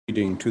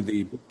Reading to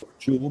the book of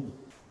Job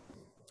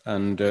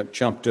and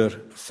chapter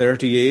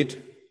 38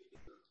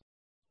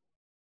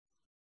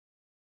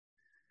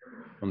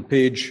 on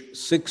page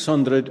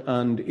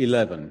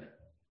 611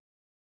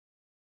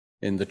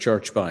 in the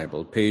Church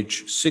Bible,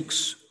 page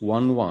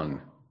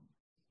 611.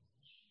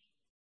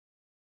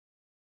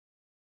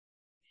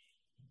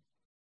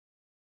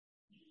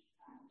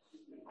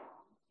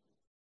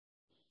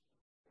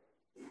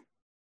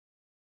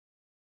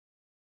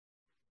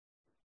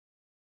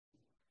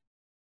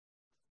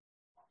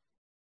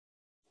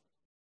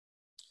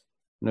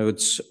 Now,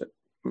 it's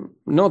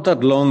not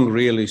that long,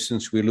 really,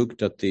 since we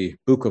looked at the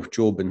book of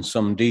Job in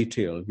some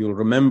detail. You'll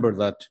remember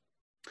that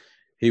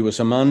he was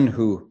a man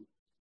who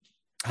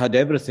had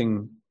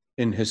everything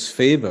in his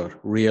favor,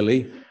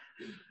 really,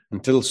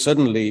 until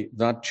suddenly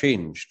that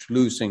changed,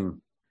 losing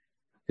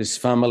his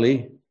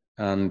family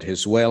and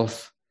his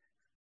wealth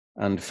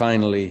and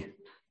finally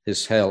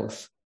his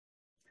health.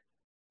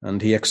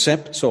 And he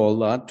accepts all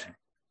that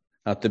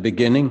at the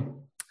beginning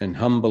in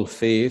humble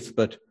faith,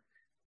 but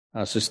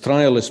as his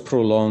trial is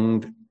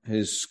prolonged,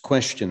 his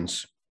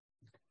questions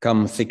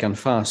come thick and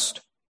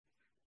fast.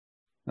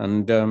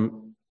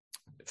 And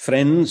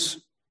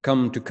friends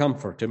come to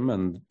comfort him,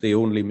 and they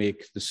only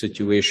make the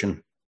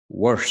situation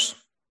worse.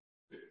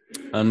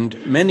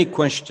 And many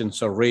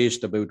questions are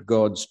raised about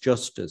God's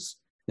justice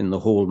in the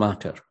whole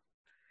matter.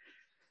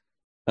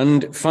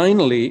 And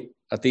finally,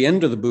 at the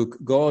end of the book,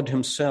 God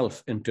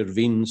himself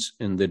intervenes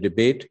in the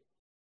debate.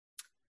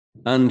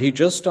 And he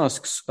just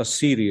asks a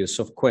series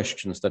of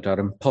questions that are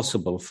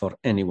impossible for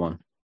anyone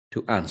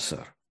to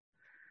answer.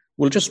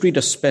 We'll just read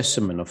a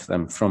specimen of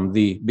them from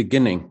the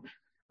beginning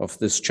of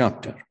this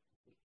chapter.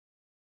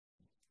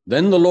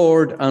 Then the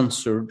Lord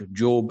answered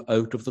Job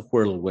out of the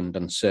whirlwind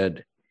and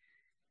said,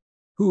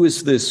 "Who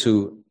is this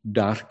who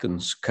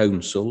darkens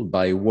counsel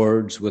by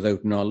words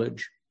without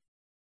knowledge?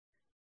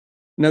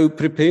 Now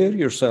prepare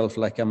yourself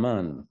like a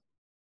man.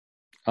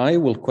 I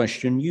will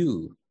question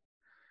you,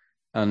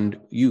 and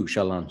you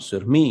shall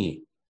answer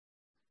me.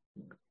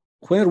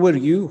 Where were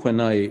you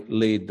when I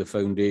laid the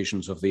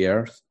foundations of the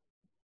earth?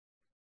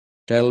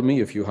 Tell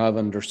me if you have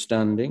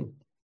understanding.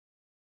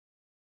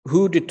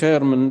 Who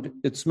determined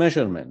its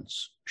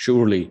measurements?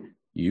 Surely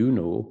you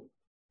know.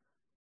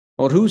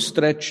 Or who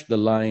stretched the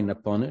line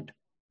upon it?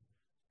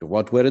 To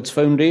what were its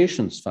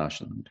foundations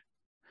fashioned?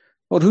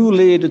 Or who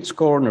laid its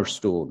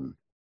cornerstone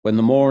when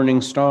the morning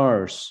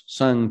stars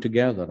sang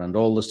together and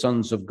all the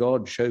sons of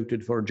God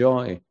shouted for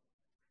joy?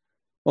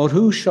 Or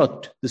who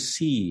shut the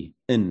sea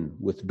in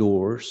with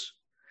doors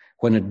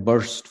when it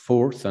burst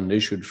forth and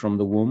issued from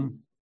the womb?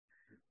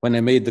 When I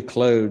made the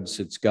clouds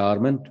its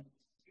garment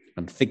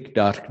and thick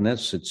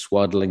darkness its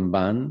swaddling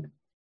band?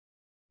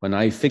 When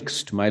I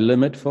fixed my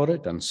limit for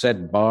it and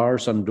set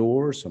bars on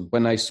doors, and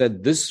when I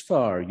said, this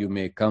far you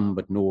may come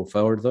but no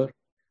further,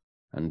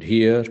 and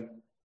here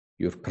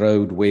your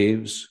proud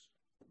waves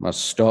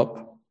must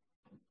stop?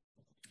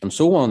 And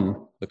so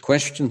on, the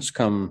questions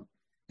come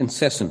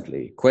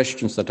incessantly,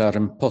 questions that are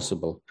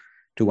impossible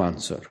to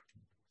answer.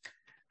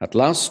 At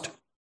last,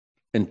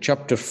 in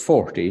chapter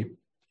 40,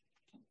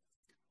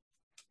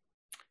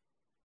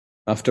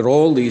 after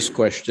all these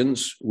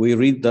questions, we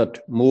read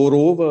that,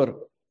 moreover,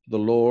 the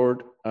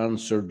Lord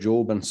answered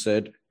Job and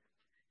said,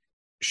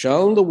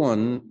 shall the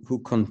one who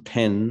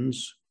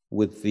contends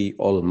with the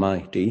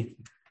Almighty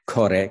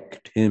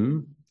correct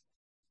him?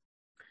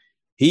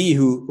 He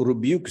who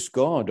rebukes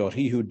God, or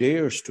he who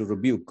dares to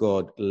rebuke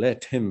God,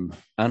 let him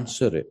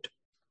answer it.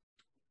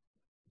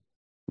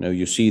 Now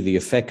you see the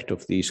effect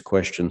of these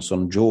questions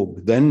on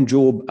Job. Then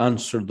Job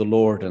answered the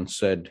Lord and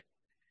said,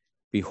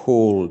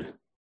 behold,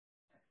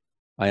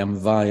 I am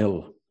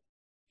vile.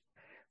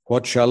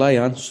 What shall I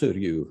answer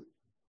you?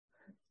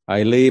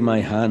 I lay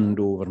my hand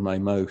over my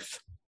mouth.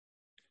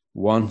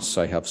 Once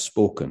I have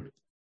spoken,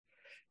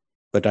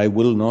 but I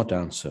will not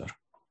answer.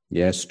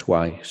 Yes,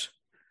 twice,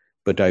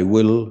 but I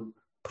will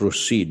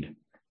proceed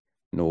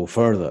no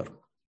further.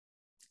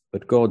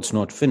 But God's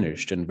not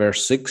finished. In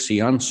verse 6, he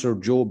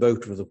answered Job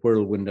out of the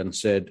whirlwind and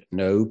said,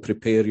 now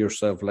prepare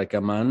yourself like a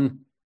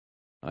man.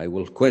 I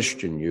will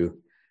question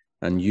you,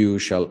 and you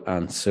shall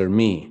answer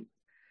me.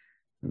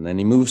 And then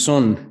he moves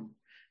on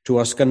to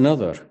ask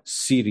another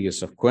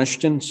series of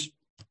questions.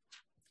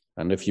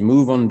 And if you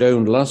move on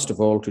down, last of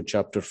all, to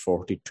chapter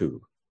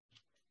 42,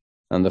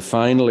 and the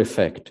final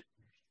effect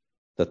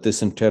that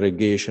this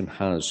interrogation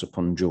has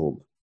upon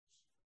Job.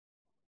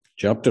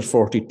 Chapter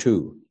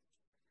 42.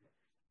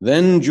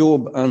 Then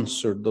Job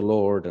answered the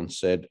Lord and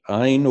said,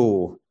 I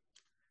know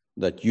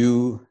that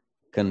you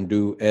can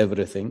do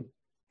everything,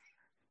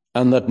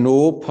 and that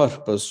no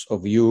purpose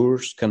of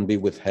yours can be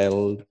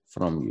withheld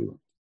from you.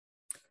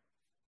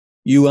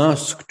 You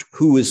asked,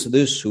 who is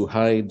this who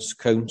hides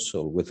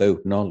counsel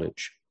without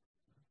knowledge?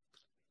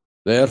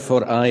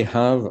 Therefore I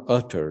have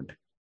uttered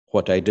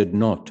what I did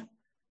not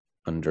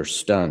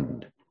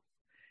understand,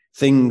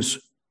 things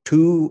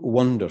too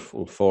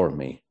wonderful for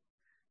me,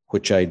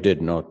 which I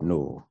did not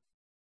know.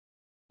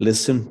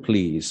 Listen,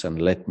 please,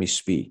 and let me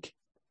speak.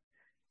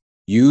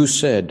 You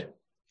said,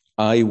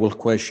 I will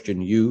question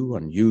you,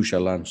 and you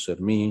shall answer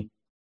me.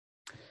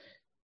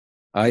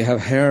 I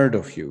have heard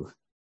of you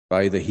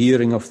by the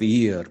hearing of the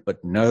ear,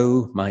 but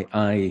now my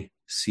eye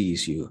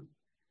sees you.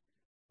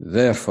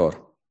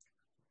 Therefore,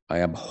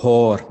 I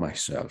abhor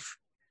myself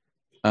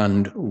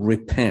and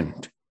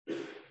repent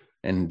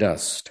in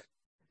dust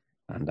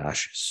and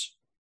ashes.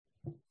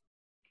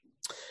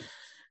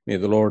 May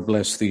the Lord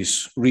bless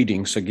these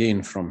readings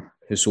again from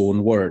his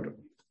own word.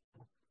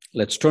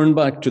 Let's turn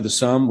back to the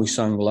psalm we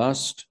sang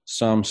last,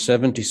 Psalm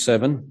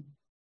 77.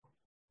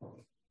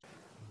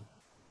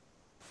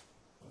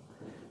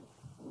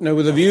 Now,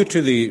 with a view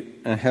to the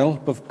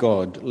help of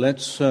God,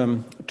 let's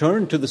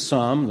turn to the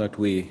psalm that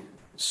we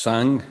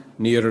sang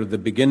near the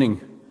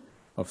beginning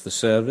of the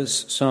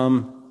service,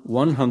 Psalm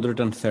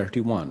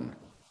 131.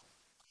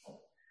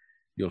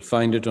 You'll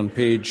find it on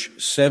page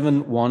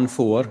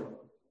 714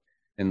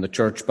 in the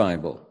Church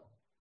Bible.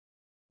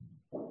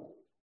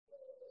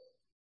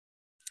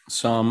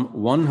 Psalm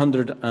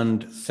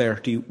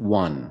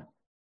 131.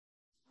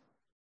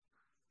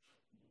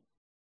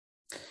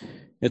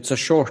 It's a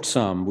short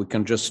psalm. We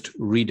can just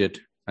read it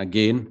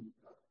again.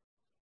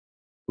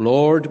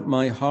 Lord,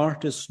 my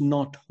heart is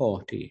not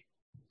haughty,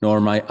 nor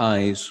my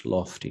eyes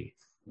lofty.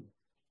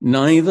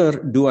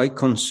 Neither do I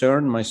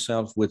concern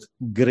myself with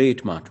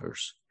great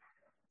matters,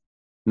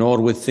 nor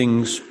with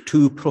things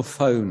too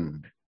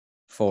profound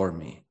for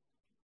me.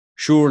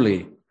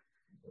 Surely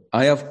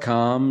I have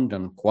calmed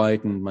and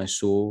quietened my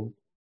soul,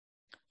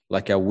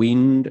 like a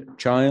weaned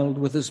child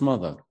with his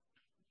mother.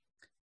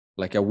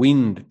 Like a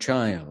weaned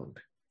child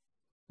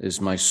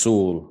is my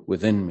soul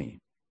within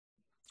me.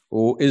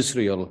 O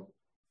Israel,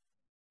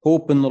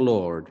 hope in the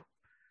Lord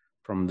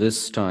from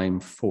this time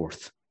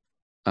forth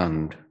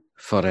and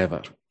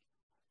forever.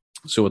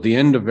 So at the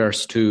end of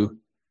verse 2,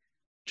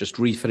 just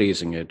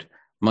rephrasing it,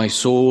 my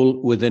soul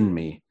within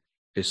me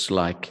is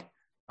like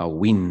a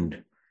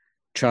weaned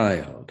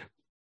child.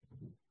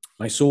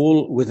 My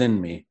soul within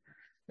me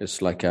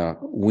is like a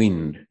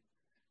weaned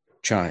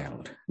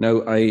child.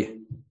 Now, I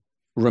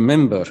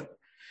remember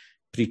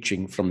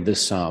preaching from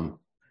this psalm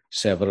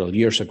several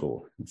years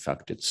ago. In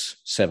fact,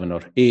 it's 7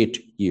 or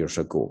 8 years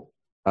ago.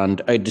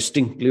 And I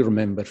distinctly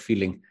remember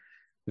feeling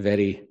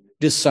very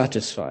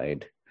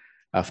dissatisfied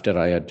after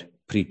I had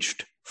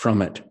preached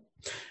from it.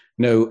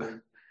 Now,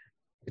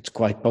 it's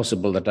quite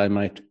possible that I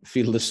might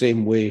feel the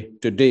same way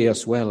today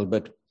as well,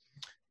 but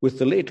with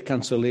the late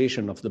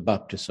cancellation of the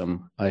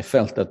baptism, I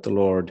felt that the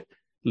Lord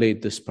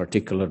laid this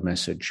particular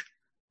message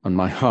on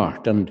my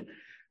heart. And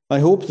I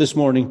hope this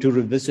morning to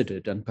revisit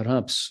it and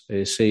perhaps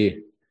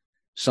say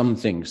some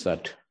things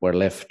that were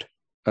left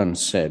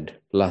unsaid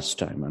last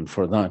time. And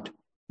for that,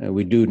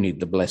 we do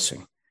need the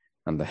blessing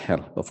and the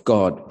help of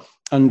God.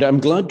 And I'm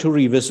glad to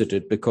revisit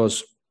it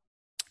because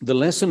the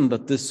lesson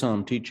that this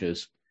psalm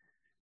teaches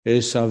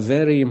is a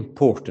very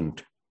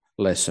important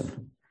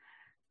lesson,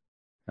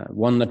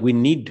 one that we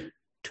need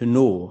to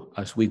know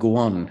as we go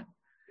on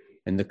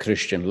in the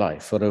Christian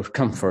life for our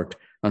comfort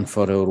and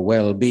for our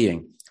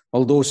well-being.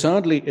 Although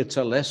sadly, it's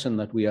a lesson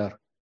that we are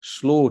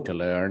slow to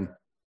learn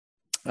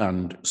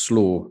and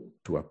slow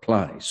to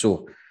apply.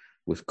 So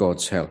with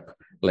God's help,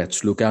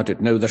 let's look at it.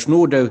 Now, there's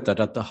no doubt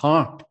that at the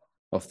heart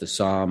of the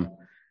psalm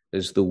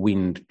is the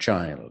weaned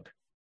child.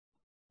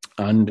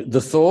 And the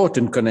thought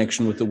in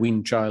connection with the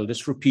weaned child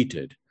is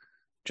repeated,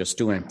 just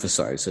to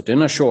emphasize it.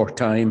 In a short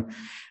time,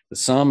 the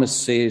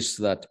psalmist says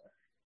that,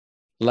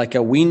 like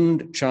a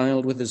weaned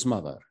child with his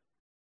mother,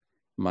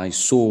 my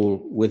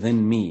soul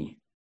within me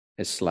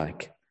is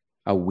like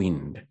a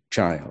weaned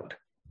child.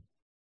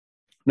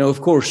 Now, of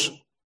course,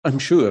 I'm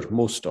sure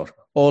most or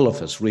all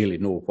of us really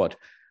know what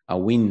a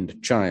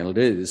weaned child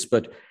is,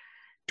 but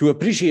to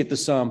appreciate the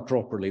psalm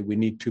properly, we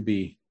need to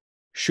be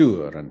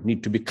sure and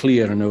need to be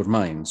clear in our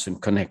minds in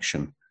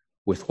connection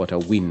with what a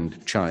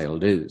weaned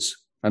child is.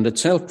 And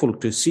it's helpful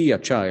to see a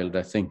child,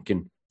 I think,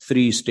 in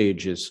 3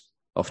 stages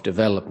of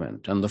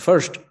development. And the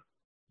first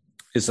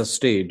is a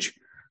stage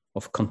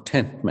of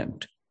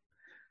contentment.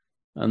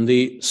 And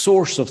the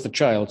source of the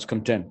child's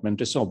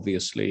contentment is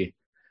obviously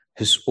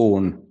his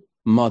own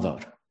mother.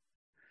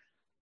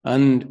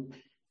 And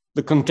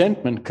the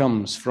contentment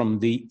comes from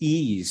the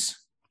ease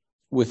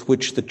with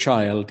which the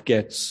child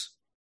gets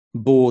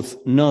both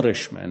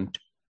nourishment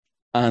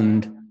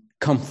and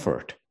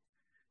comfort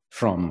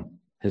from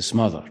his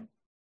mother.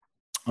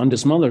 And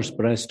his mother's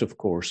breast, of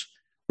course,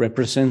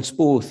 represents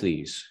both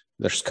these.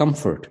 There's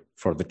comfort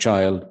for the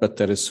child, but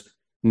there is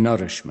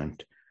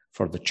nourishment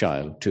for the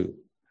child too.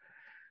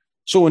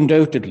 So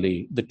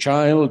undoubtedly, the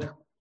child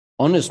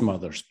on his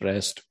mother's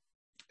breast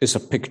is a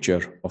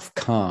picture of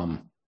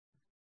calm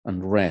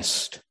and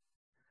rest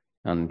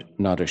and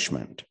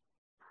nourishment.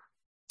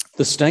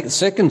 The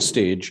second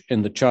stage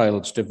in the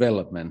child's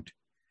development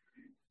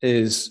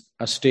is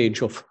a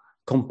stage of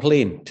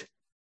complaint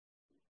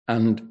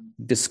and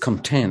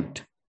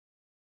discontent.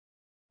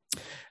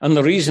 And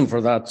the reason for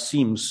that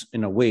seems,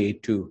 in a way,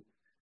 to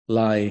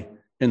lie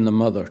in the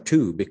mother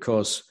too,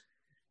 because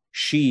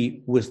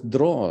she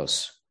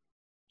withdraws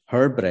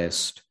her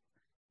breast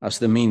as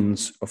the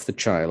means of the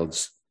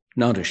child's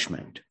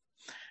nourishment.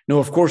 Now,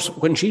 of course,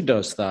 when she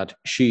does that,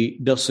 she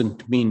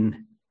doesn't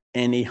mean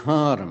any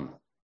harm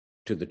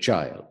to the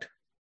child.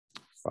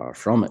 Far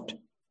from it.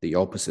 The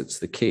opposite's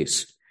the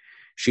case.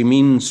 She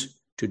means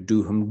to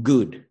do him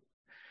good.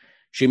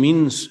 She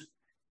means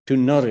to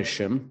nourish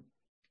him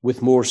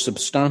with more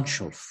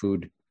substantial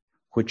food,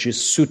 which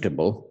is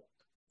suitable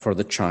for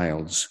the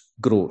child's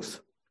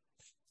growth.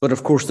 But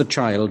of course, the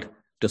child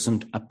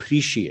doesn't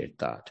appreciate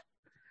that.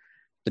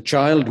 The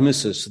child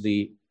misses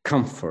the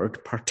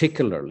comfort,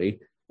 particularly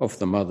of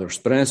the mother's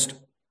breast,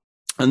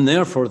 and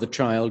therefore the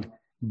child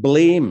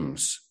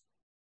blames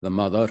the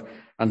mother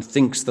and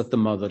thinks that the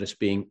mother is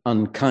being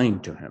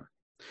unkind to him.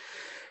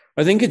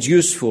 I think it's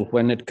useful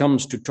when it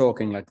comes to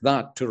talking like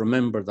that to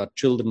remember that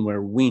children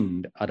were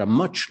weaned at a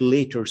much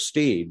later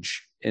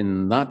stage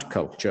in that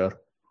culture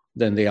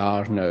than they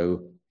are now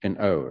in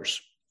ours.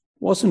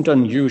 It wasn't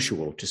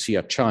unusual to see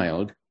a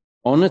child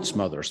on its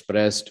mother's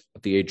breast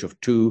at the age of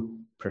 2,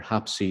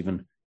 perhaps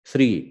even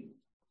 3.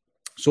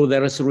 So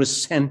there is a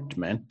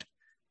resentment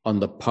on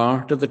the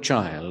part of the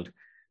child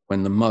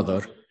when the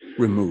mother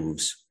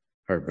removes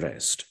her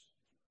breast.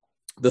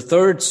 The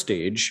third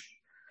stage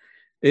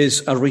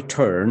is a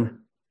return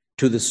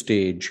to the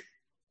stage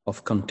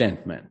of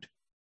contentment.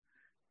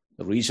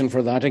 The reason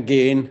for that,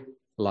 again,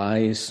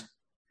 lies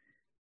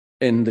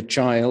in the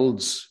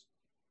child's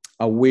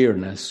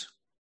awareness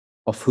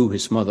of who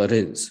his mother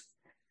is.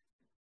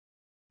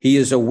 He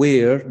is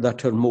aware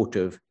that her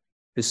motive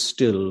is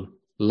still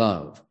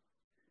love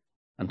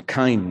and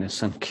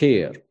kindness and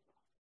care.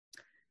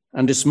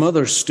 And his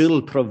mother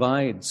still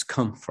provides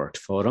comfort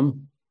for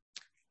him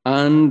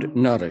and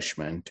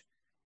nourishment,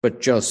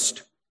 but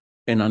just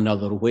in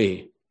another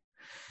way.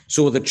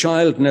 So the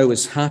child now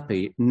is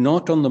happy,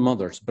 not on the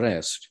mother's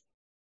breast,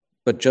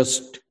 but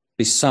just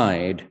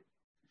beside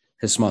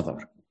his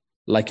mother,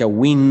 like a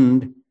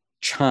weaned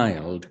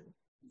child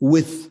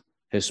with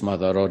his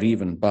mother, or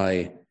even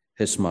by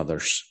his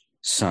mother's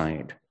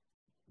side.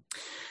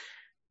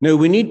 Now,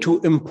 we need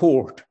to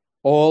import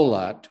all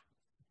that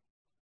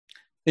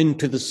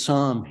into the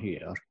psalm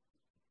here,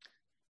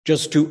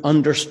 just to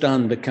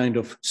understand the kind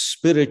of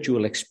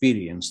spiritual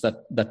experience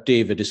that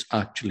David is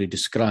actually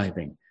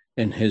describing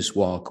in his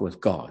walk with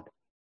God.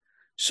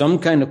 Some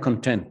kind of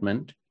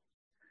contentment,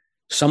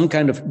 some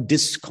kind of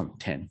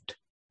discontent,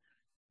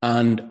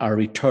 and a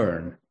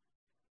return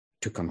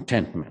to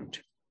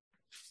contentment.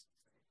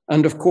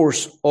 And of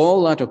course,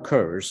 all that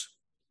occurs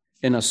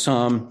in a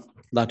psalm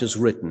that is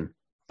written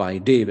by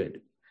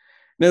David.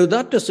 Now,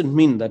 that doesn't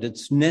mean that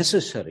it's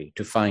necessary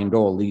to find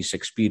all these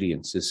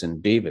experiences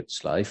in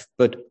David's life,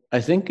 but I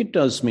think it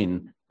does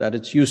mean that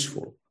it's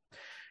useful.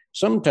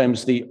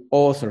 Sometimes the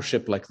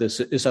authorship like this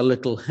is a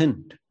little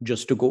hint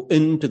just to go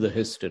into the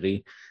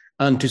history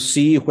and to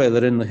see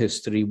whether in the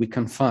history we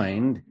can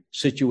find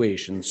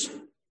situations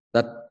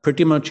that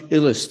pretty much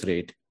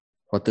illustrate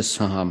what the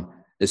psalm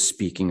is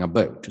speaking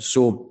about.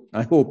 So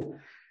I hope,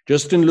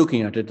 just in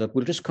looking at it, that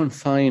we'll just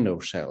confine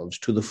ourselves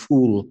to the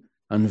full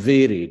and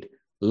varied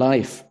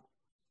life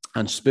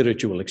and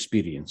spiritual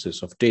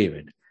experiences of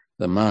David,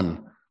 the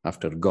man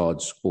after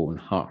God's own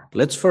heart.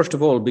 Let's first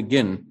of all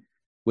begin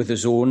with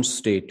his own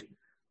state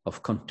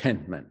of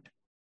contentment.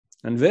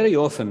 And very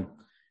often,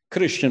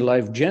 Christian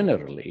life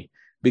generally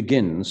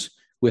begins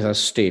with a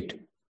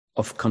state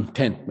of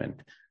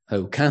contentment.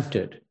 How can't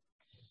it?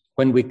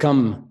 When we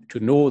come to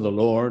know the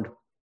Lord,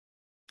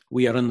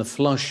 we are in the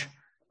flush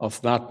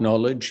of that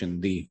knowledge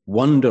and the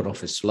wonder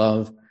of his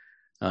love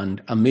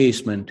and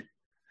amazement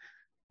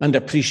and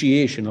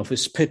appreciation of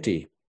his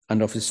pity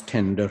and of his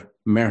tender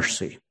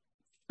mercy.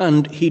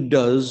 And he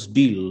does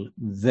deal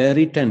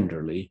very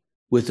tenderly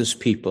with his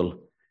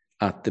people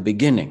at the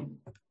beginning.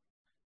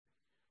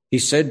 He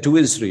said to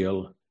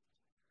Israel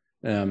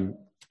in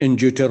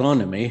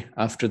Deuteronomy,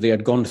 after they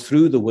had gone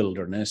through the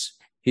wilderness,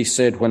 he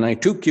said, "When I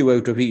took you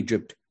out of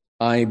Egypt,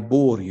 I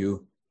bore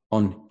you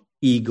on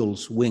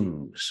eagle's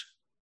wings.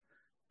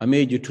 I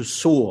made you to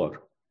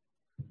soar,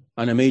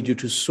 and I made you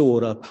to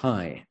soar up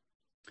high."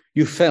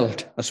 You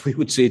felt, as we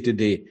would say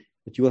today,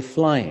 that you were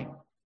flying.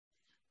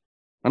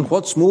 And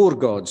what's more,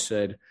 God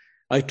said,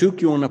 I took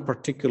you on a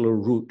particular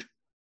route.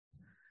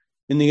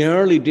 In the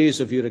early days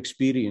of your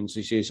experience,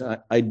 he says,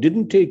 I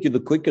didn't take you the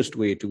quickest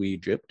way to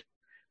Egypt,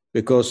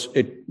 to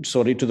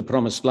the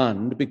promised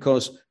land,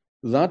 because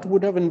that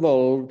would have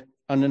involved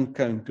an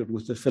encounter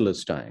with the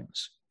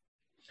Philistines.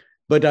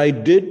 But I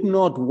did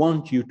not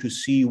want you to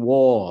see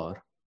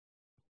war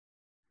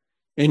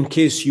in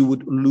case you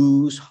would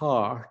lose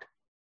heart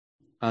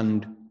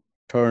and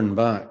turn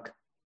back.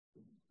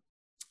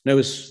 Now,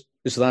 is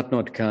that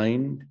not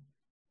kind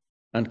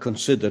and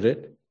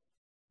considerate?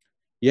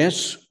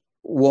 Yes,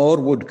 war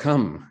would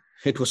come.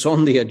 It was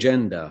on the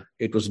agenda.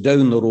 It was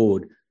down the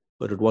road,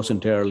 but it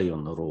wasn't early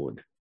on the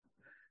road.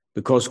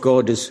 Because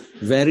God is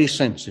very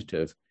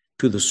sensitive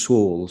to the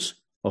souls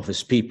of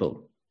his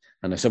people.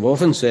 And as I've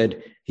often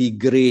said, he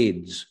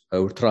grades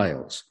our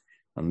trials.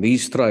 And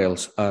these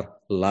trials are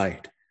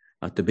light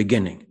at the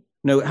beginning.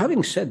 Now,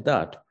 having said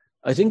that,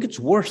 I think it's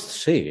worth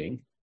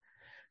saying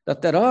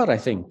that there are,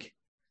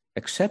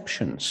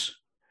 exceptions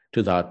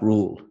to that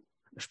rule.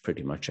 There's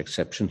pretty much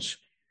exceptions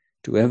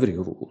to every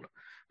rule.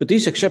 But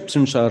these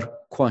exceptions are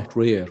quite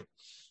rare.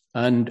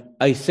 And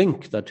I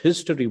think that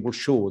history will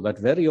show that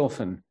very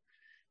often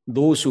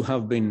those who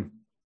have been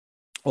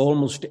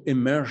almost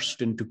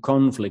immersed into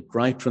conflict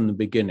right from the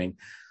beginning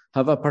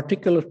have a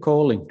particular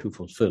calling to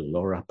fulfill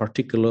or a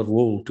particular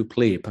role to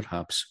play,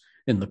 perhaps,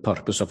 in the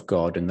purpose of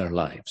God in their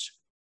lives.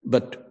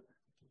 But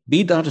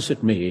be that as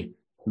it may,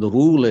 the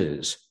rule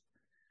is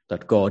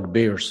that God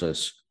bears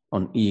us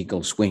on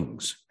eagle's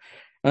wings.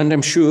 And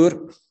I'm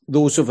sure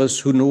those of us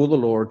who know the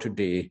Lord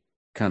today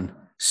can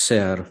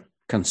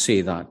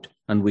say that,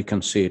 and we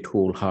can say it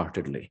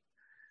wholeheartedly.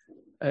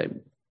 At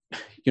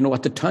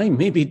the time,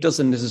 maybe it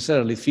doesn't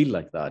necessarily feel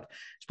like that. I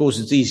suppose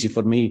it's easy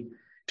for me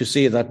to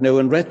say that now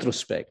in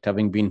retrospect,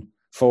 having been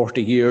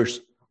 40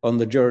 years on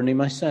the journey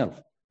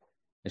myself.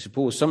 I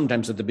suppose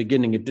sometimes at the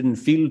beginning it didn't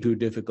feel too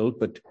difficult,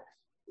 but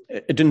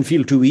it didn't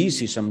feel too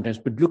easy sometimes.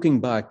 But looking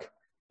back,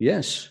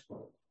 yes,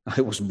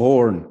 I was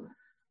born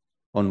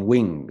on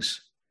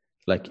wings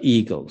like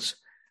eagles,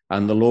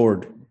 and the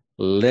Lord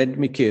led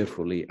me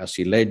carefully as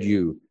he led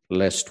you,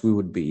 lest we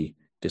would be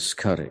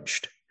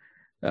discouraged.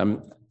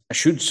 I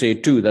should say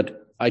too that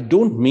I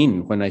don't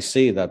mean when I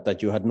say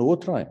that you had no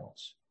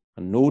trials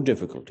and no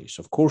difficulties.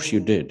 Of course you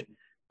did,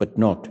 but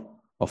not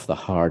of the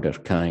harder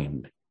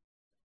kind.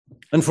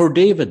 And for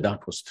David,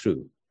 that was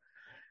true.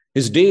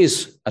 His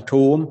days at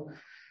home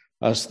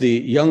as the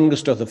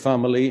youngest of the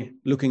family,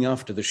 looking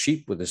after the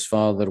sheep with his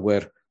father,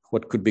 were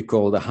what could be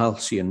called the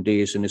halcyon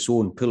days in his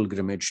own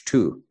pilgrimage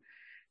too.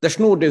 There's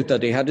no doubt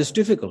that he had his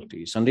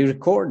difficulties, and he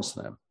records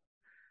them.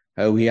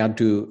 How he had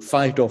to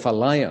fight off a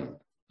lion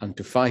and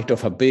to fight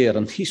off a bear,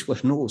 and these were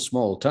no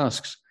small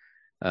tasks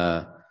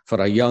for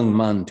a young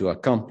man to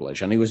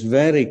accomplish. And he was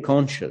very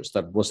conscious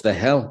that it was the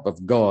help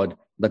of God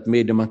that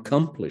made him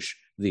accomplish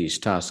these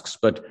tasks.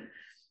 But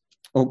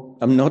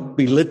I'm not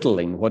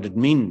belittling what it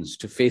means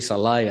to face a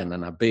lion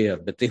and a bear,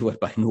 but they were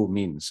by no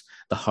means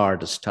the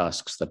hardest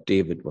tasks that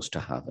David was to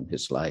have in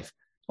his life,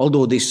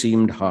 although they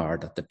seemed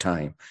hard at the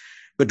time.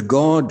 But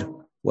God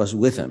was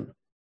with him.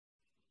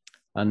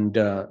 And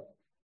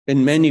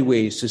in many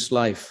ways, his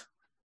life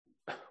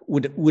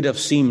would have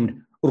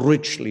seemed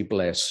richly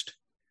blessed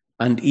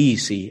and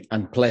easy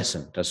and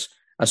pleasant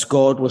as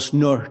God was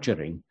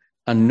nurturing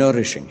and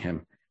nourishing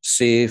him,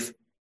 safe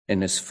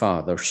in his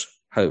father's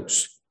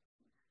house.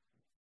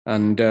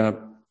 And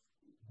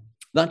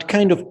that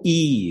kind of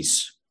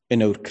ease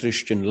in our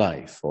Christian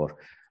life, or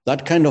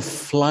that kind of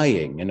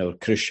flying in our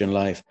Christian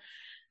life,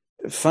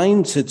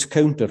 finds its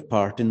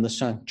counterpart in the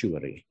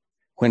sanctuary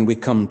when we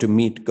come to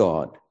meet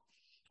God.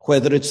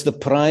 Whether it's the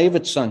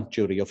private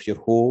sanctuary of your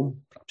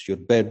home, perhaps your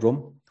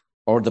bedroom,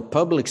 or the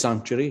public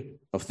sanctuary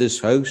of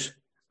this house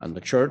and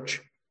the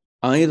church,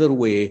 either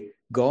way,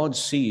 God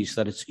sees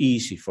that it's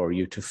easy for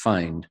you to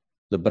find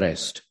the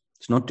breast.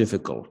 It's not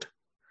difficult.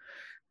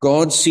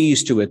 God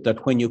sees to it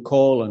that when you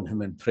call on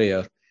him in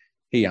prayer,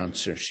 he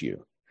answers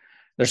you.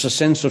 There's a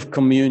sense of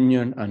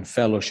communion and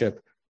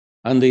fellowship,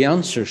 and the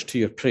answers to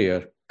your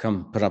prayer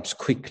come perhaps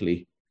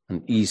quickly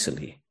and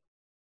easily.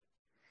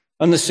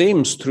 And the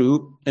same is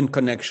true in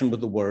connection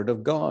with the Word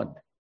of God.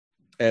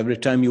 Every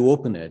time you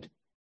open it,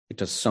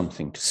 it has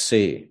something to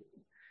say.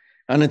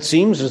 And it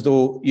seems as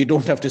though you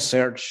don't have to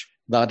search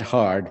that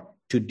hard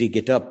to dig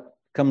it up.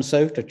 It comes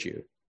out at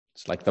you.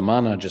 It's like the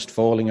manna just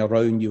falling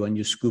around you, and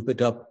you scoop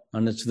it up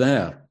and it's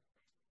there.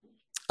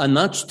 And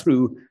that's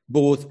true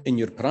both in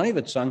your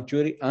private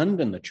sanctuary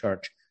and in the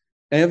church.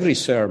 Every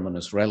sermon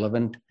is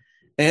relevant.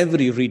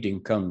 Every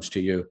reading comes to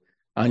you,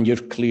 and you're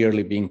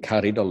clearly being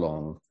carried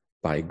along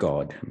by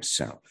God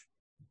himself.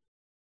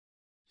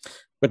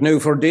 But now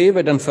for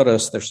David and for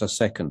us, there's a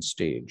second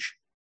stage.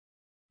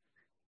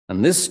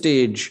 And this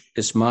stage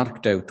is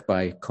marked out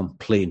by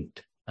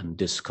complaint and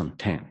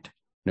discontent.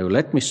 Now,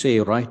 let me say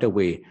right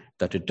away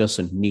that it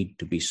doesn't need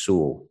to be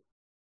so.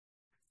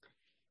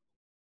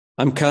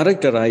 I'm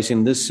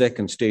characterizing this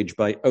second stage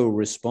by our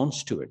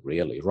response to it,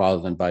 really,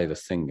 rather than by the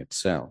thing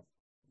itself.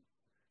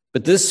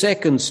 But this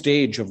second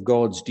stage of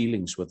God's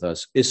dealings with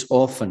us is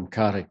often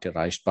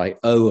characterized by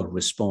our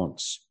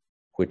response,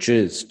 which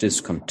is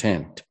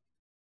discontent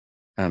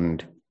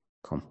and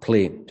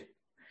complaint.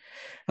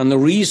 And the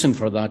reason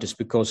for that is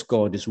because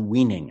God is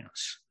weaning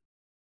us.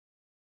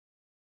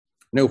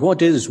 Now,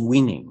 what is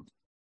weaning?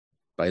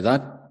 By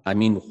that, I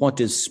mean,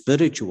 what is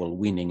spiritual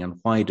weaning, and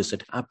why does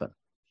it happen?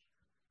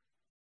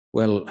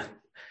 Well,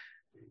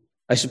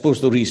 I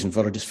suppose the reason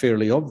for it is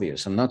fairly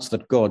obvious, and that's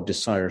that God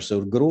desires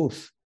our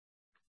growth.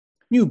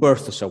 New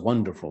birth is a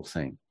wonderful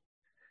thing.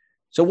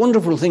 It's a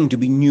wonderful thing to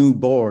be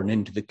newborn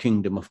into the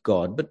kingdom of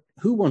God, but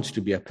who wants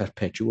to be a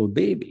perpetual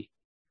baby?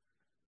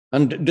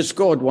 And does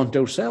God want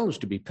ourselves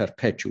to be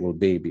perpetual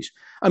babies?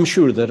 I'm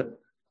sure there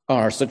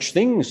are such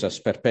things as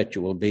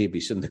perpetual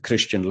babies in the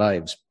Christian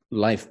life,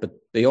 but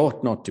they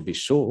ought not to be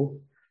so.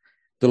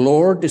 The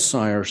Lord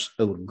desires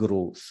our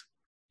growth.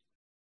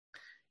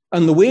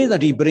 And the way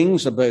that he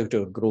brings about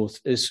our growth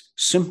is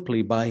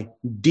simply by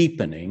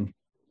deepening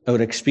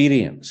our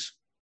experience,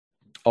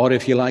 or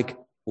if you like,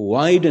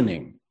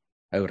 widening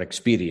our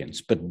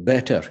experience, but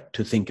better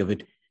to think of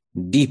it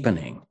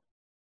deepening.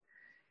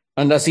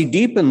 And as he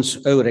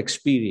deepens our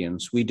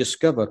experience, we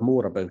discover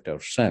more about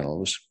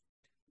ourselves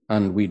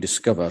and we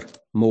discover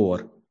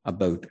more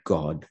about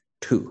God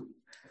too.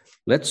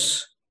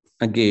 Let's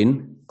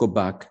again go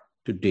back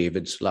to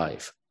David's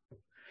life.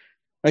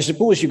 I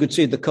suppose you could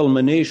say the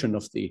culmination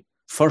of the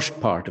first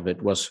part of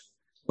it was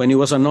when he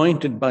was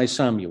anointed by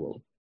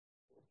Samuel,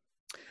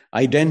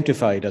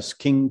 identified as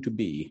king to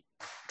be.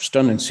 It was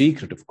done in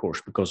secret, of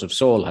course, because if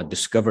Saul had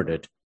discovered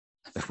it,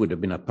 it would have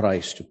been a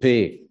price to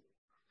pay.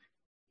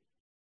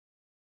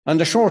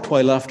 And a short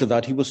while after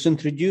that, he was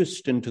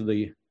introduced into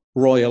the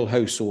royal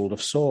household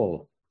of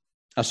Saul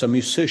as a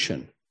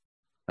musician.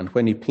 And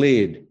when he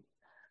played,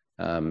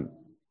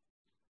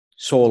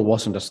 Saul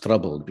wasn't as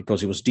troubled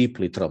because he was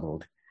deeply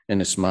troubled in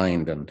his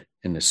mind and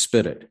in his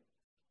spirit.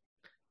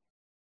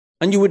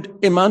 And you would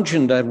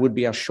imagine there would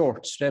be a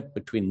short step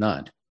between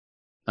that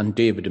and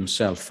David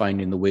himself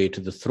finding the way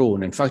to the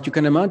throne. In fact, you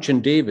can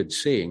imagine David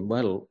saying,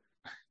 well,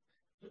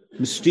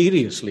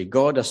 mysteriously,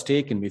 God has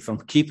taken me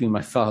from keeping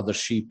my father's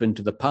sheep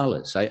into the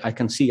palace. I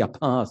can see a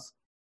path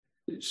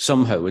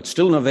somehow. It's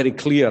still not very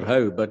clear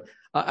how, but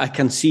I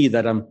can see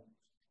that I'm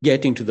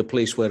getting to the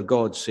place where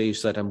God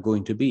says that I'm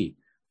going to be.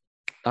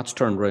 That's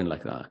turned around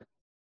like that.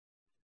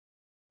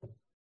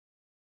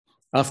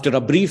 After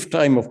a brief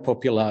time of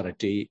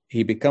popularity,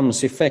 he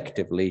becomes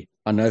effectively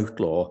an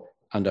outlaw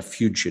and a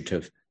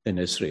fugitive in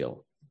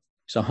Israel.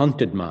 He's a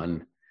hunted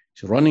man.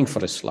 He's running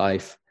for his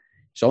life.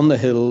 He's on the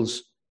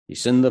hills.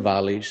 He's in the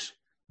valleys.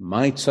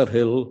 Mizar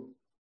Hill,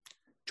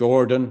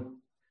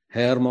 Jordan,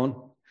 Hermon.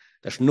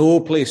 There's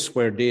no place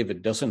where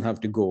David doesn't have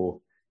to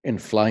go in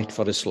flight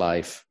for his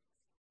life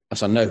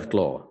as an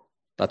outlaw.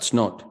 That's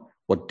not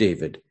what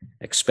David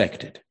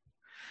expected.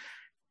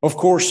 Of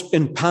course,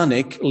 in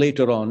panic,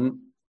 later on,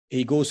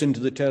 he goes into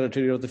the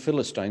territory of the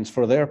Philistines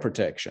for their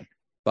protection.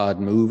 Bad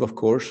move, of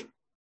course.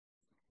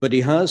 But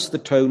he has the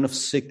town of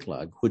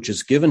Ziklag, which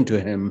is given to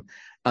him,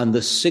 and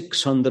the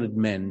 600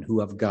 men who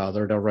have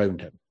gathered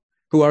around him,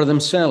 who are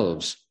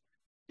themselves,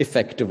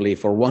 effectively,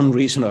 for one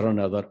reason or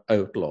another,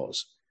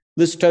 outlaws.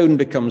 This town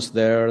becomes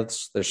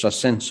theirs. There's a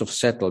sense of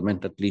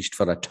settlement, at least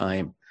for a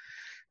time.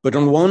 But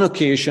on one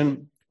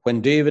occasion,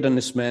 when David and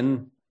his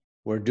men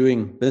were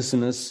doing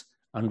business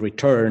and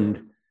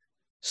returned,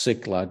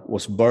 Ziklag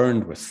was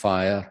burned with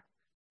fire,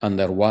 and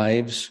their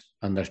wives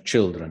and their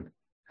children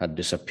had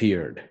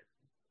disappeared.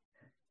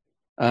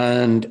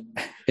 And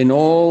in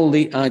all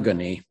the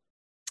agony,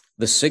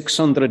 the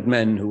 600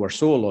 men who were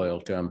so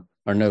loyal to him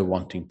are now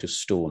wanting to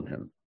stone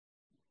him.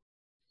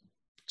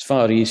 It's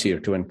far easier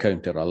to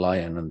encounter a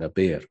lion and a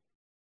bear.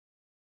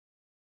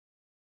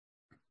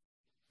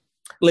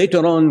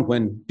 Later on,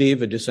 when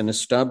David is an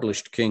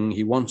established king,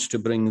 he wants to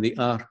bring the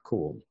ark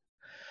home.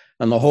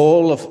 And the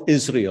whole of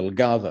Israel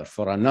gather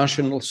for a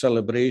national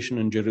celebration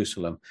in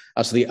Jerusalem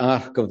as the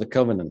Ark of the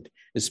Covenant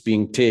is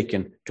being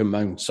taken to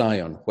Mount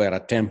Zion, where a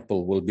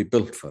temple will be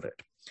built for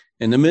it.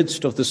 In the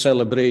midst of the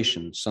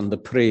celebrations and the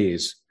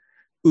praise,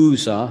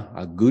 Uzzah,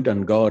 a good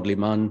and godly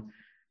man,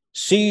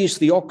 sees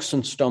the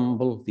oxen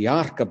stumble, the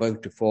ark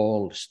about to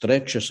fall,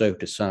 stretches out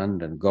his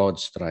hand, and God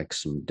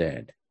strikes him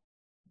dead.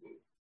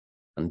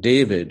 And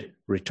David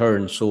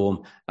returns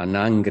home an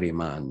angry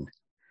man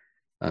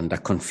and a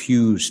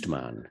confused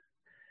man.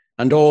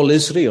 And all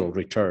Israel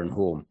return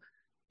home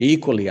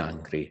equally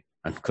angry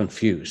and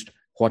confused.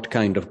 What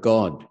kind of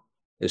God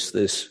is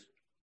this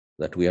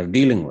that we are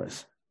dealing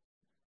with?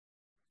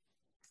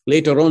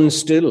 Later on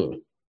still,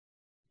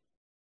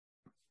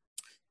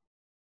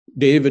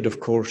 David, of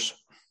course,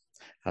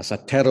 has a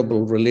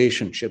terrible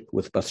relationship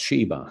with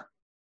Bathsheba,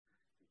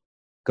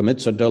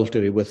 commits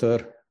adultery with her,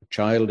 a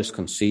child is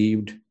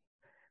conceived,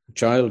 a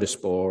child is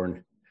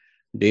born.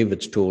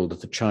 David's told that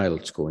the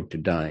child's going to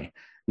die.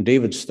 And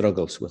David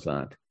struggles with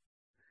that.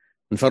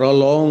 And for a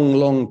long,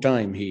 long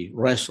time, he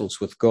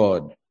wrestles with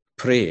God,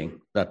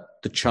 praying that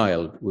the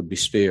child would be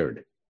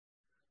spared.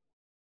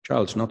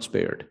 Child's not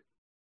spared.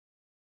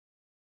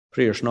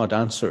 Prayer's not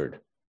answered.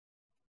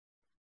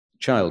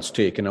 Child's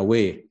taken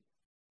away.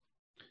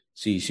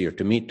 It's easier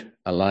to meet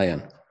a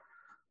lion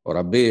or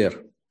a bear.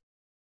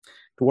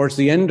 Towards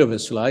the end of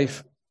his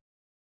life,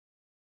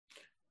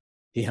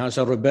 he has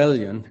a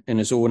rebellion in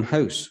his own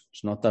house.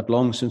 It's not that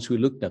long since we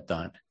looked at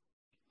that.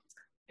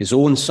 His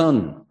own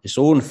son, his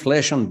own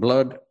flesh and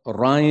blood,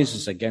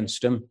 rises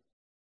against him,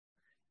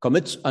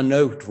 commits an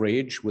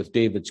outrage with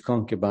David's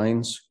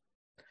concubines,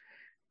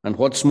 and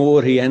what's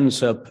more, he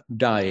ends up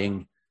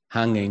dying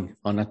hanging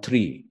on a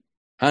tree,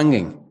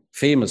 hanging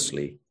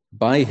famously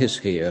by his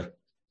hair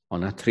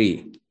on a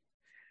tree,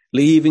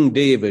 leaving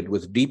David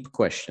with deep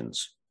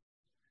questions,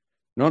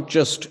 not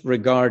just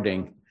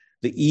regarding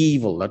the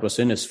evil that was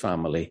in his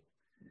family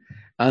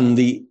and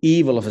the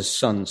evil of his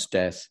son's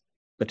death,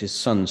 but his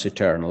son's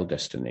eternal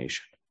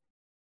destination.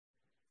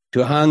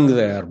 To hang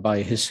there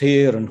by his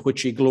hair, in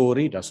which he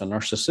gloried as a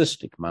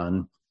narcissistic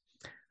man,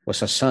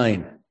 was a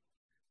sign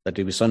that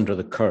he was under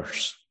the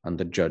curse and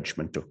the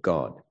judgment of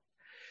God.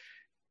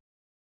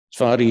 It's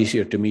far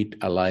easier to meet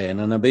a lion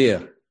and a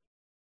bear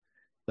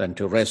than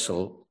to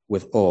wrestle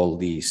with all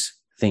these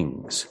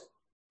things.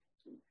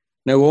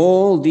 Now,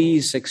 all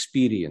these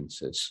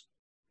experiences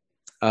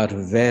are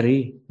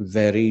very,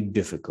 very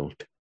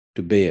difficult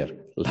to bear.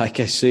 Like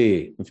I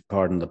say, if you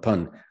pardon the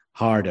pun,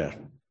 harder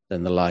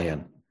than the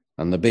lion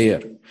and the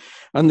bear.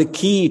 And the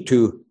key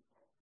to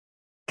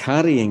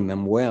carrying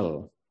them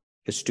well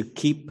is to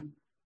keep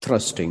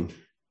trusting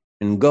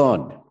in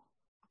God.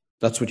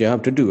 That's what you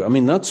have to do. I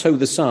mean, that's how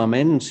the psalm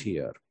ends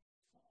here.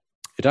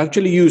 It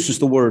actually uses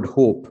the word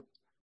hope.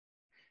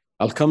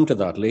 I'll come to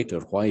that later,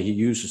 why he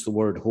uses the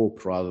word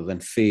hope rather than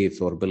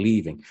faith or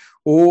believing.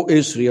 O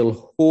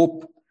Israel,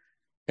 hope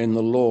in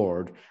the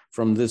Lord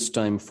from this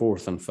time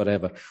forth and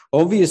forever.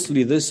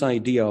 Obviously, this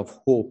idea of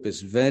hope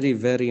is very,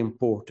 very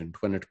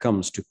important when it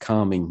comes to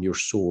calming your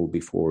soul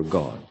before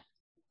God.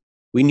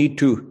 We need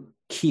to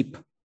keep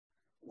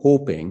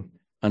hoping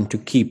and to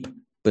keep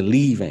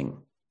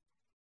believing.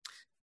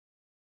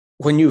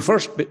 When you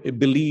first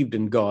believed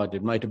in God,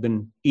 it might have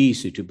been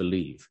easy to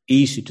believe,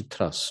 easy to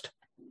trust,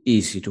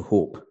 easy to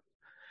hope.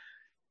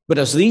 But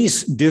as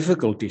these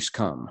difficulties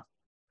come,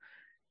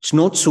 it's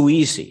not so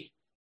easy.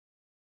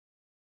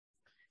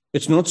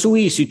 It's not so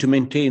easy to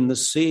maintain the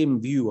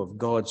same view of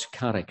God's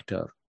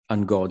character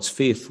and God's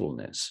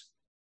faithfulness.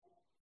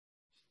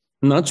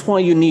 And that's why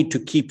you need to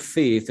keep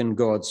faith in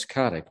God's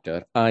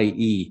character,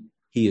 i.e.,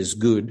 he is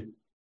good.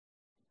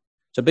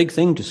 It's a big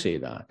thing to say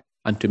that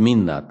and to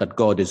mean that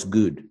God is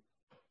good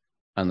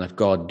and that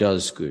God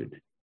does good.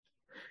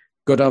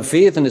 You've got to have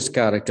faith in his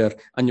character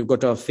and you've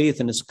got to have faith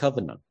in his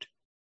covenant.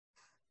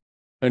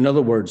 In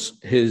other words,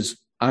 his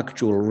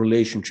actual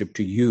relationship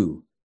to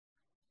you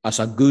as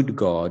a good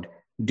God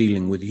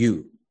dealing with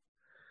you.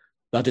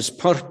 That his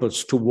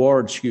purpose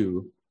towards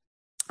you,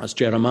 as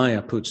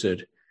Jeremiah puts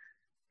it,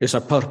 is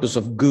a purpose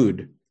of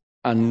good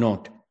and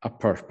not a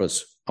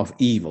purpose of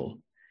evil,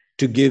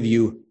 to give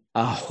you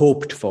a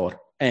hoped for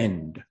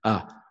end,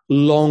 a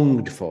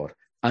longed for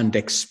and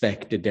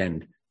expected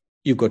end.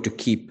 You've got to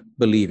keep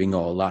believing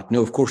all that.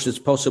 Now, of course, it's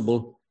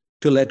possible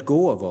to let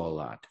go of all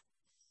that.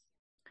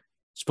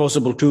 It's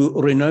possible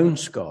to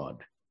renounce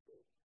God.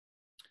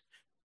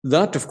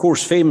 That, of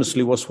course,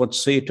 famously was what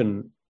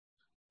Satan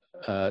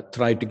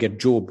tried to get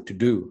Job to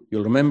do.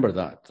 You'll remember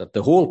that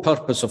the whole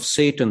purpose of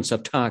Satan's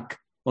attack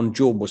on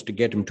Job was to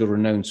get him to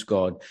renounce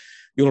God.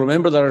 You'll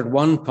remember that at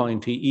one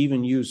point he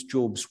even used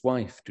Job's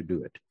wife to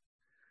do it.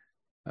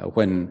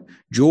 When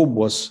Job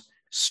was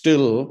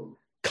still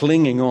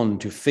clinging on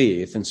to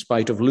faith in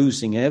spite of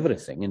losing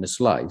everything in his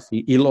life,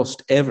 he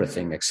lost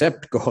everything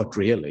except God,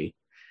 really.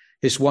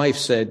 His wife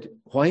said,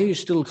 "Why are you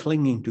still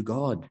clinging to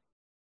God?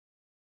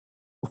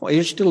 Why are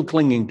you still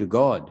clinging to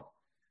God?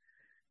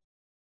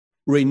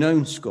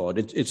 Renounce God."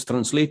 It's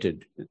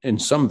translated in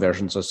some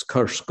versions as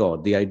curse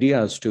God. The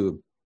idea is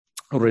to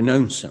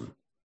renounce him.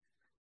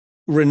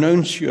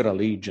 Renounce your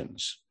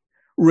allegiance.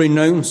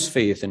 Renounce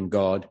faith in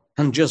God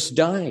and just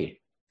die.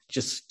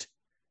 Just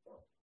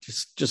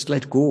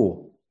let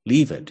go.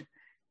 Leave it.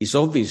 He's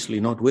obviously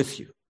not with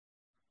you.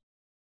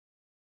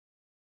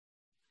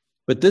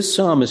 But this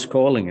psalm is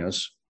calling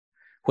us,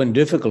 when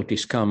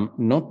difficulties come,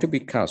 not to be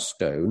cast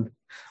down,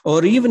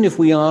 or even if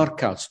we are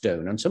cast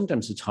down, and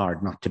sometimes it's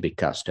hard not to be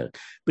cast down,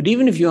 but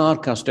even if you are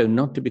cast down,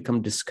 not to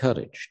become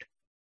discouraged,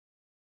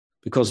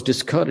 because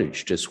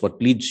discouraged is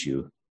what leads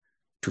you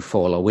to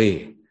fall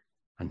away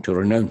and to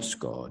renounce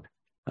God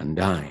and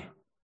die.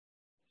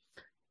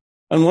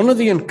 And one of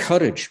the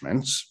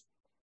encouragements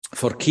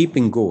for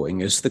keeping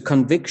going is the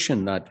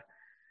conviction that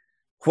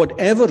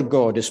whatever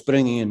God is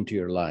bringing into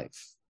your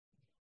life,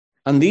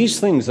 and these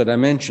things that I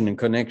mentioned in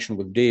connection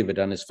with David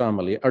and his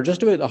family are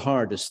just about the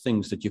hardest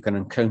things that you can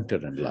encounter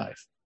in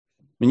life.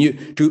 I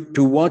mean,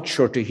 to watch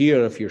or to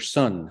hear of your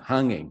son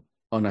hanging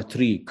on a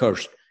tree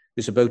cursed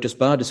is about as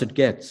bad as it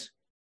gets.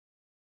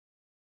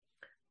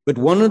 But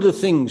one of the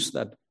things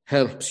that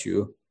helps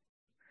you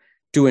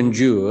to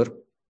endure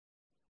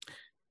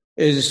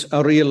is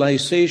a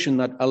realization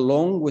that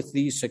along with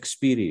these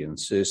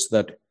experiences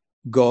that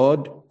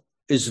God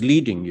is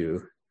leading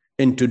you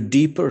into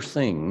deeper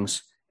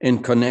things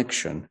in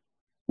connection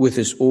with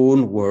his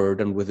own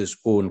word and with his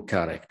own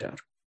character.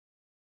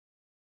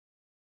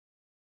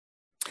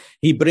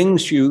 He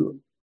brings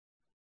you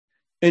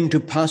into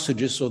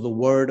passages of the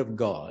word of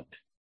God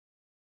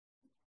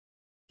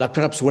that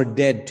perhaps were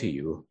dead to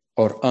you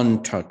or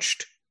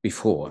untouched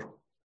before.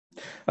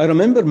 I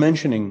remember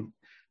mentioning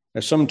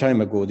some time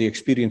ago the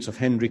experience of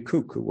Henry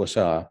Cook, who was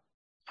a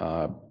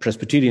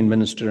Presbyterian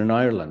minister in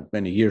Ireland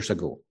many years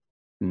ago,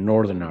 in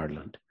Northern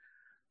Ireland.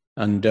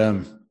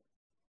 And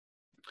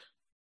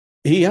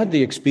he had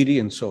the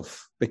experience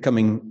of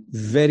becoming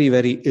very,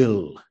 very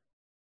ill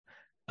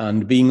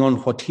and being on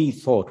what he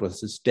thought was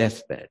his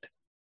deathbed.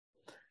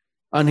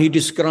 And he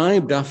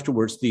described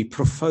afterwards the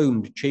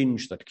profound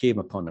change that came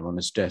upon him on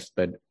his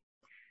deathbed,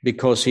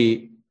 because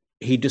he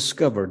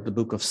discovered the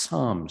book of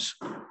Psalms,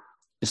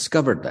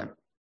 discovered them.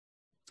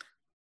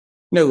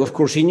 Now, of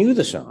course, he knew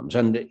the Psalms,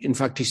 and in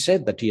fact, he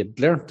said that he had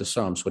learnt the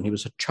Psalms when he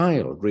was a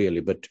child, really,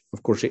 but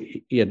of course,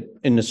 he had,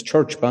 in his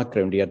church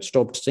background, he had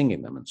stopped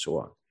singing them and so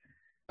on.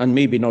 and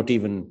maybe not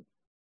even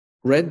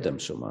read them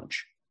so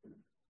much.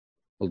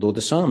 Although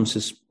the Psalms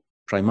is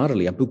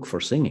primarily a book for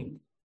singing.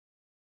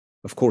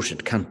 Of course,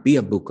 it can't be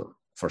a book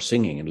for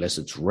singing unless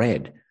it's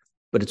read,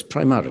 but it's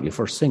primarily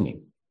for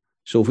singing.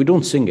 So if we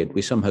don't sing it,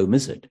 we somehow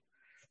miss it.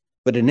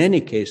 But in any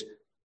case,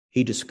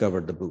 he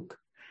discovered the book.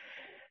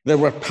 There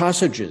were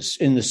passages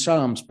in the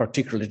Psalms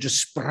particularly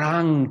just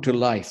sprang to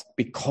life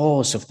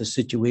because of the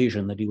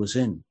situation that he was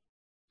in.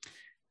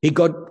 He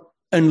got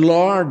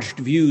enlarged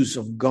views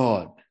of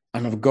God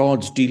and of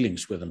God's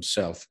dealings with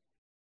himself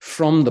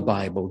from the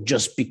Bible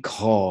just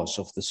because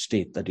of the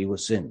state that he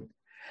was in.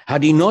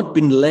 Had he not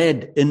been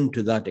led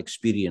into that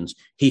experience,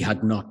 he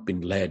had not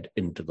been led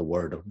into the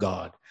Word of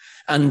God.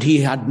 And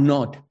he had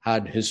not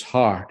had his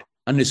heart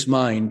and his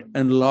mind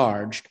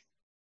enlarged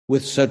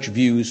with such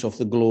views of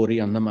the glory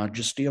and the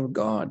majesty of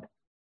God.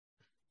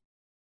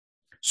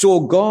 So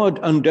God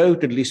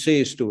undoubtedly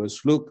says to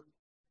us, look,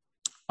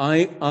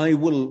 I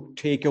will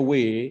take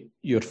away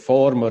your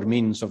former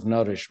means of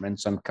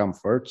nourishments and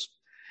comforts.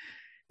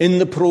 In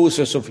the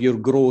process of your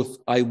growth,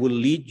 I will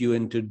lead you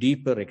into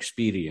deeper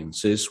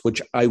experiences,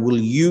 which I will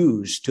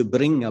use to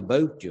bring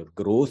about your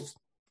growth.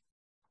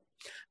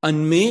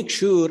 And make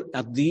sure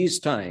at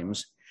these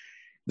times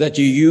that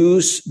you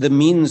use the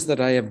means that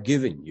I have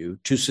given you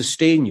to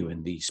sustain you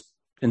in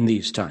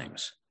these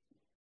times.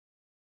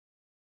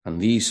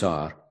 And these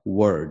are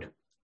word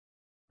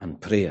and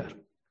prayer.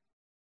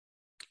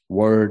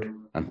 Word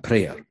and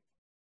prayer.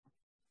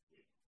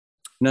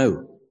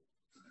 Now,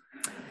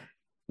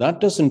 that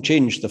doesn't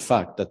change the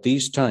fact that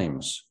these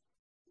times,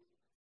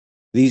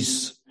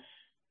 these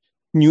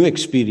new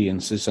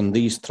experiences and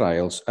these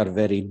trials are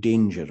very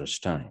dangerous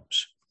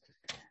times.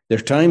 There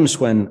are times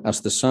when,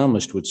 as the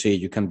psalmist would say,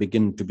 you can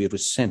begin to be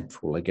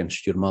resentful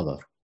against your mother,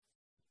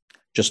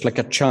 just like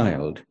a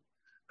child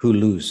who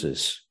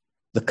loses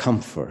the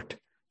comfort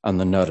and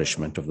the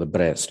nourishment of the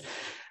breast.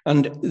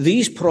 And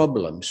these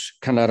problems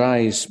can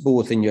arise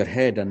both in your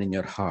head and in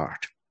your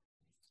heart.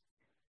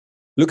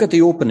 Look at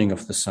the opening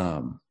of the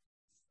psalm.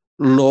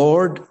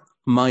 Lord,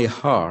 my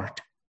heart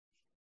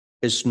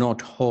is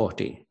not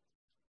haughty,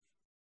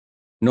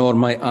 nor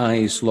my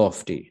eyes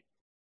lofty.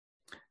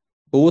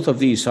 Both of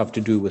these have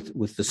to do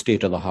with the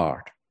state of the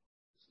heart.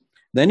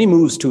 Then he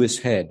moves to his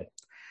head.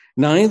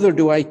 Neither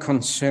do I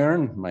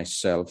concern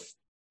myself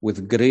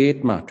with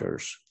great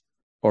matters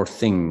or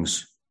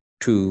things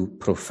too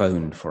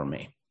profound for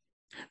me.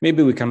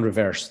 Maybe we can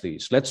reverse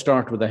these. Let's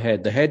start with the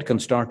head. The head can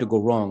start to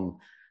go wrong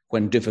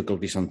when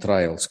difficulties and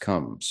trials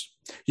comes.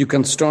 You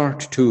can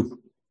start to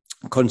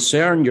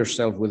concern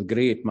yourself with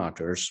great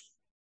matters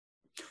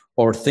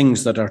or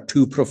things that are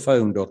too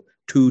profound or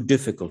too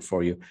difficult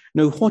for you.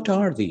 Now, what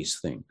are these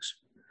things?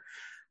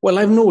 Well,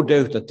 I've no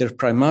doubt that they're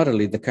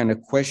primarily the kind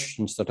of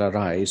questions that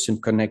arise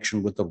in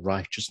connection with the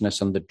righteousness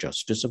and the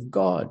justice of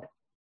God,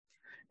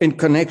 in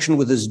connection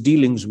with his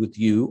dealings with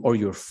you or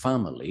your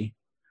family,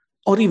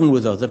 or even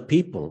with other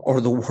people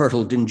or the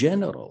world in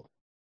general.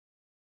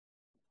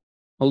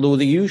 Although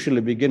they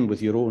usually begin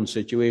with your own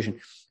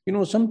situation. You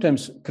know,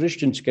 sometimes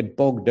Christians get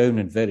bogged down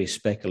in very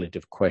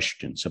speculative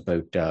questions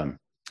about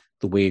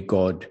the way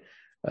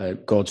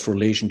God's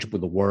relationship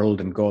with the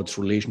world and God's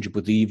relationship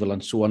with evil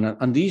and so on.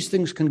 And these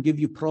things can give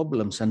you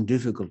problems and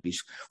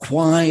difficulties.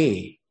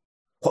 Why?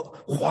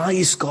 Why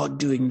is God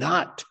doing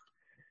that?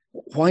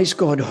 Why is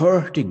God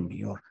hurting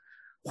me? Or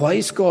why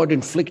is God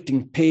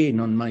inflicting pain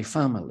on my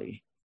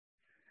family?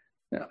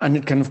 And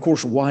it can, of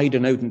course,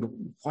 widen out into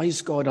why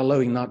is God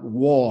allowing that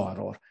war?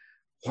 Or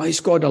why is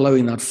God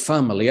allowing that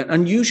family?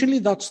 And usually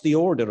that's the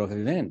order of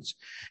events.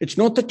 It's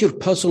not that you're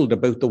puzzled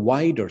about the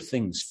wider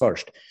things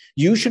first.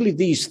 Usually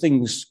these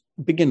things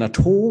begin at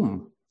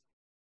home.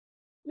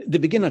 They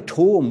begin at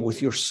home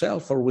with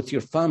yourself or with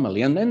your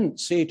family. And then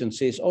Satan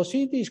says, oh,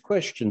 see these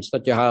questions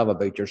that you have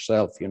about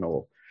yourself, you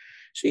know.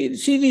 See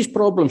these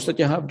problems that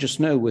you have just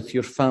now with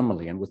your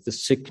family and with the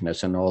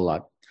sickness and all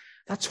that.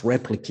 That's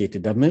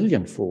replicated a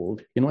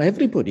millionfold. You know,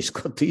 everybody's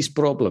got these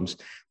problems.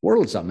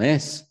 World's a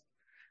mess.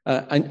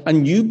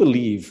 And you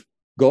believe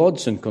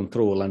God's in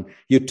control, and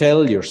you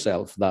tell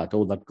yourself that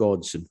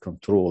God's in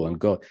control, and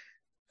God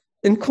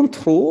in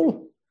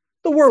control.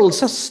 The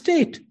world's a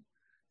state.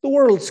 The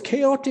world's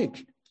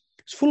chaotic.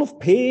 It's full of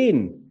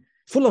pain,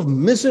 full of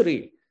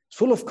misery, it's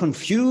full of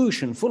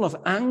confusion, full of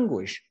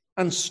anguish,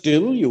 and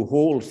still you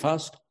hold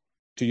fast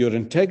to your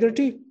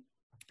integrity.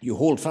 You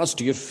hold fast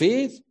to your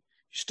faith.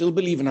 You still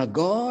believe in a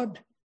God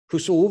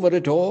who's over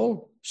it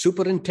all,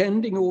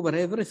 superintending over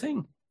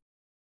everything.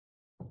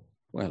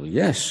 Well,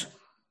 yes.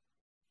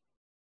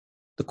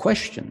 The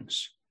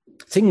questions,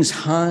 things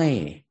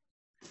high,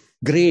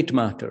 great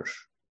matters,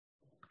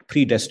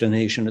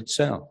 predestination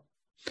itself.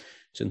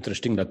 It's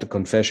interesting that the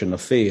Confession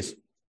of Faith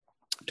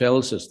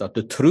tells us that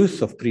the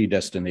truth of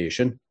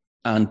predestination,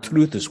 and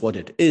truth is what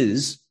it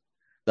is,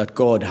 that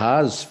God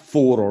has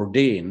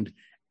foreordained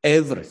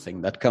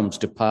everything that comes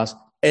to pass,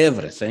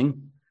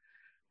 everything,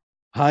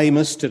 high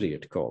mystery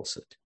it calls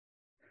it,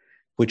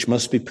 which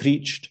must be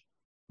preached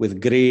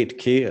with great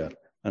care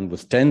and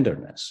with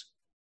tenderness.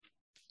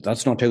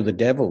 That's not how the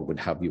devil would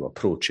have you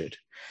approach it.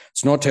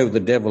 It's not how the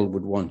devil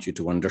would want you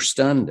to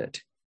understand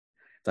it,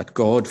 that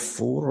God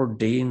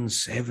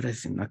foreordains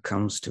everything that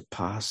comes to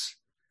pass.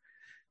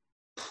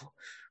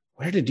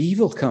 Where did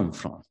evil come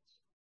from?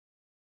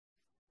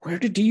 Where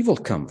did evil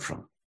come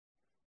from?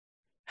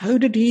 How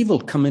did evil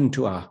come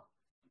into a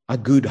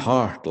good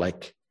heart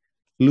like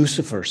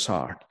Lucifer's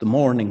heart, the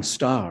morning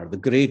star, the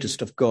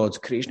greatest of God's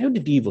creation? How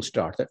did evil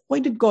start there? Why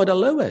did God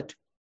allow it?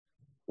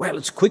 Well,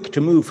 it's quick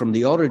to move from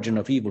the origin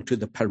of evil to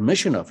the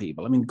permission of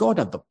evil. I mean, God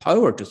had the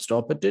power to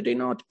stop it, did he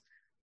not?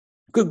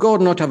 Could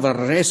God not have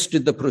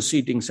arrested the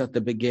proceedings at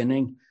the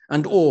beginning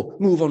and,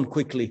 move on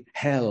quickly?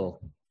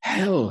 Hell.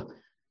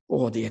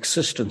 The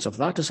existence of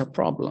that is a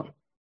problem.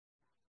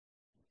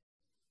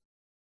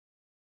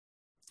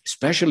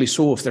 Especially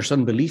so if there's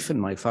unbelief in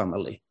my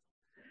family,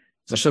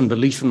 if there's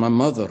unbelief in my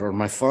mother or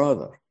my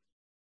father,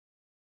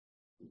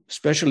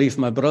 especially if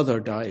my brother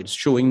died,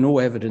 showing no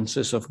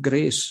evidences of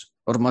grace,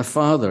 or my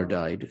father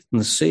died,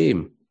 and the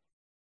same.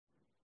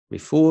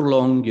 Before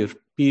long, you're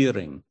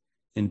peering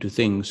into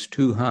things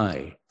too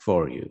high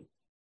for you,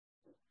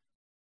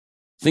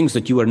 things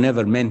that you were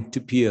never meant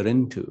to peer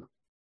into,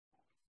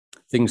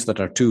 things that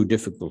are too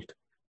difficult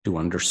to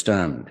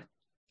understand.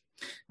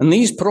 And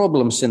these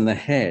problems in the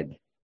head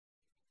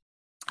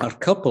are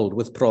coupled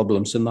with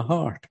problems in the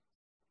heart.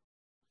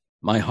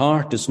 My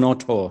heart is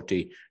not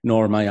haughty,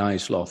 nor my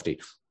eyes lofty.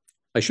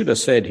 I should have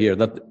said here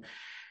that,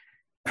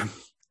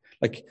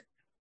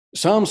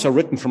 Psalms are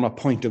written from a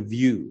point of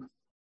view.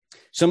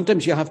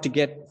 Sometimes you have to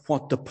get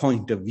what the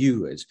point of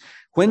view is.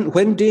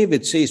 When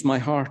David says, my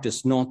heart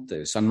is not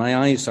this, and my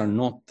eyes are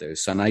not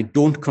this, and I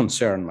don't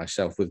concern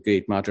myself with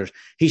great matters,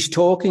 he's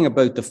talking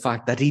about the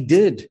fact that he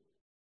did.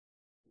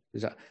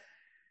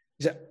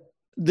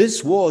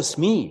 This was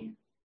me.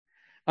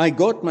 I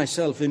got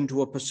myself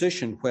into a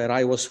position where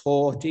I was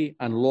haughty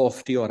and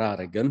lofty or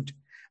arrogant,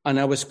 and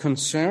I was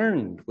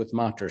concerned with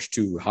matters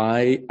too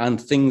high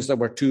and things that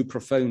were too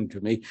profound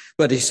to me.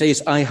 But he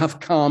says, I have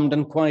calmed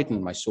and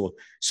quietened my soul.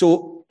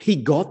 So he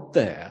got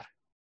there.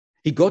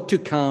 He got to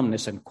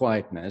calmness and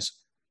quietness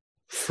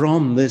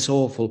from this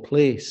awful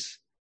place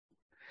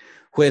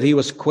where he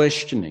was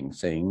questioning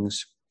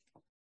things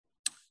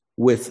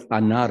with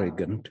an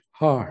arrogant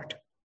heart,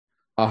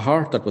 a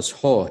heart that was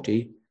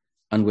haughty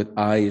and with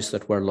eyes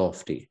that were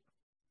lofty.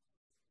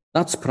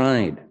 That's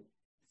pride.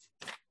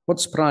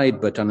 What's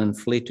pride but an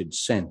inflated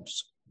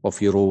sense of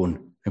your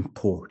own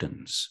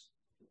importance?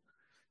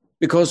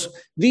 Because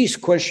these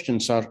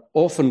questions are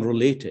often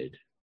related.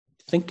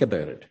 Think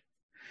about it.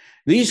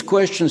 These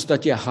questions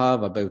that you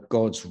have about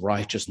God's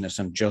righteousness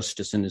and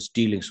justice in his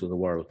dealings with the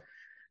world,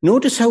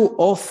 notice how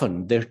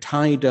often they're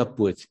tied up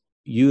with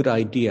your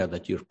idea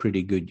that you're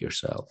pretty good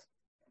yourself.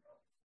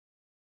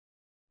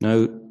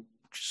 Now,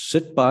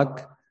 sit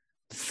back,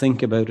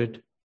 think about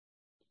it.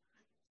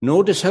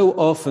 Notice how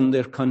often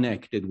they're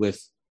connected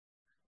with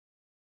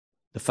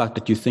the fact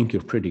that you think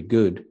you're pretty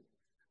good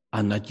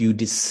and that you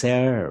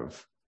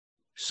deserve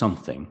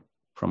something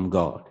from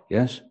God,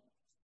 yes?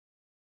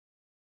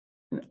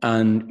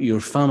 And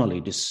your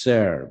family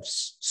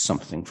deserves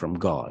something from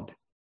God.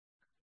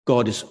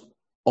 God is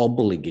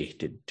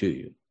obligated to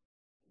you.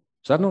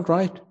 Is that not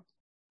right?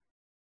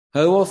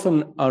 How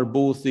often are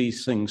both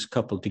these things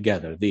coupled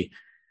together? The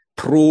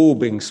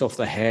probings of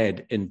the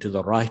head into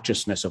the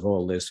righteousness of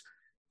all this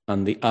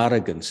and the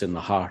arrogance in the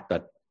heart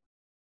that,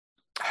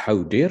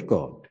 how dare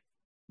God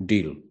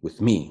deal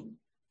with me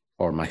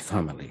or my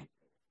family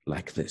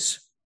like this?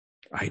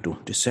 I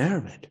don't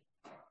deserve it.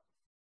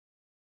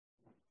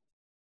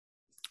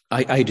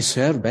 I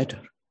deserve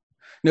better.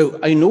 Now,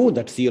 I know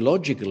that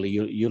theologically,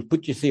 you'll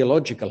put your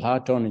theological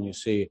hat on and you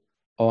say,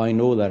 I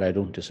know that I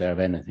don't deserve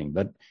anything.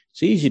 But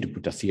it's easy to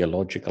put a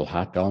theological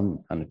hat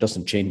on and it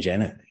doesn't change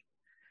anything.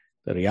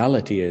 The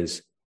reality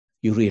is,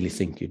 you really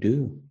think you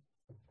do.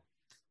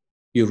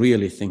 You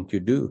really think you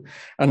do.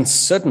 And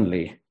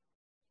suddenly,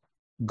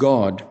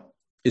 God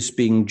is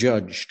being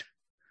judged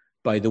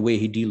by the way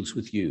he deals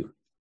with you,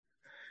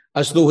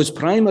 as though his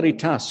primary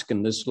task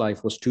in this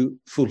life was to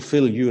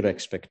fulfill your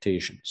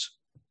expectations,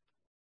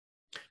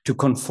 to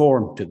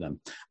conform to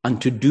them,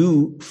 and to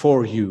do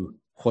for you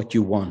what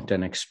you want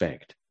and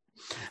expect.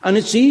 And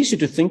it's easy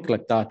to think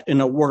like that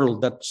in a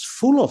world that's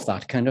full of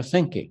that kind of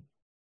thinking.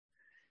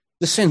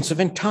 The sense of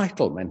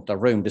entitlement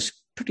around is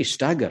pretty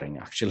staggering,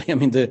 actually. I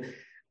mean,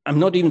 I'm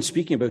not even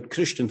speaking about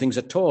Christian things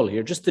at all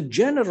here, just the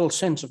general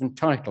sense of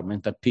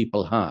entitlement that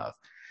people have.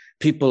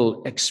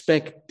 People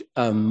expect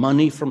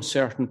money from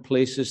certain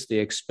places. They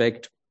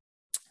expect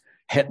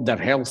their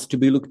health to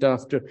be looked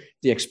after.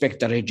 They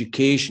expect their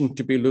education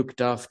to be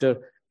looked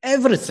after.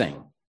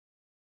 Everything.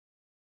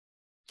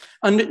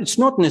 And it's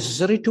not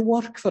necessary to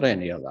work for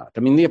any of that.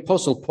 I mean, the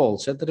Apostle Paul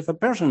said that if a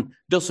person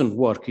doesn't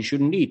work, he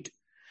shouldn't eat.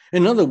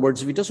 In other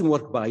words, if he doesn't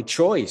work by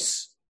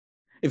choice,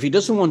 if he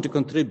doesn't want to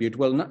contribute,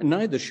 well,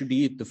 neither should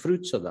he eat the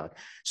fruits of that.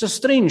 It's a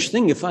strange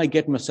thing if I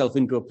get myself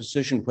into a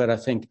position where I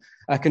think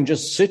I can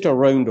just sit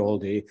around all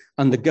day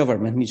and the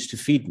government needs to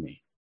feed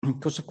me.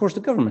 Because, of course, the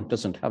government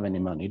doesn't have any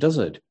money, does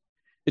it?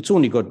 It's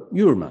only got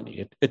your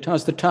money. It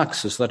has the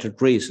taxes that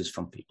it raises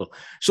from people.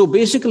 So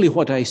basically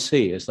what I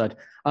say is that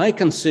I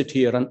can sit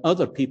here and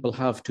other people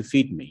have to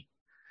feed me.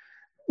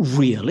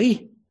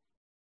 Really?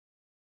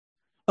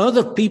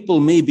 Other people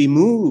may be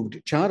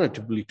moved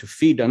charitably to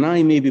feed, and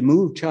I may be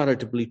moved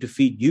charitably to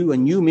feed you,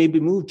 and you may be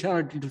moved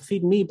charitably to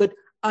feed me, but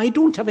I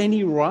don't have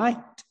any right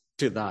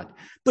to that.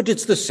 But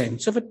it's the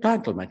sense of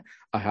entitlement.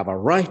 I have a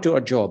right to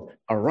a job,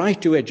 a right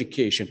to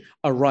education,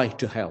 a right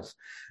to health.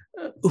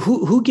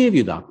 Who gave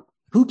you that?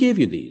 Who gave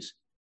you these?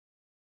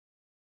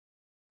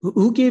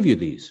 Who gave you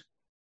these?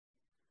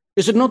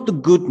 Is it not the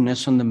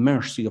goodness and the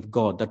mercy of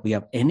God that we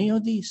have any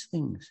of these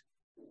things?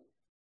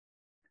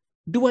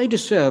 Do I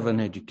deserve an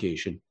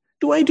education?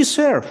 Do I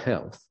deserve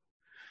health?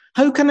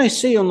 How can I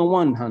say on the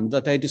one hand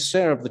that I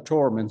deserve the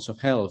torments of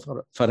hell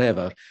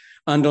forever,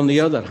 and on the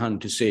other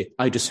hand to say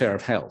I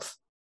deserve health?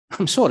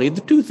 I'm sorry,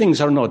 the two things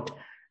are not,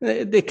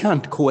 they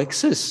can't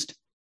coexist.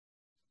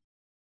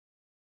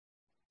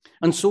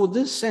 And so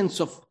this sense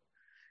of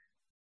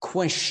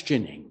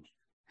questioning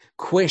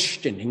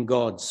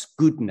God's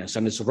goodness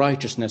and his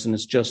righteousness and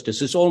his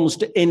justice is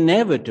almost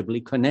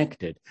inevitably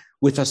connected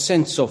with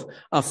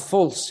a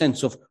false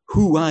sense of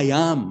who I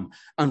am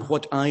and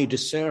what I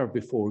deserve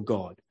before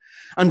God,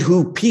 and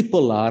who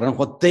people are and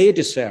what they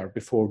deserve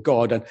before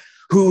God, and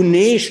who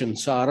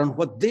nations are and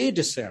what they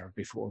deserve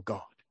before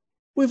God.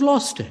 We've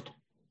lost it.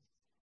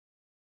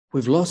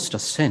 We've lost a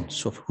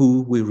sense of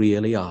who we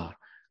really are.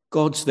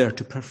 God's there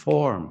to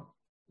perform.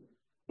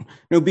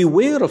 Now,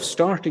 beware of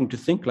starting to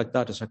think like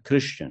that as a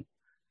Christian.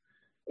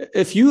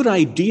 If your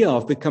idea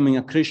of becoming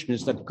a Christian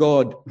is that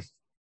God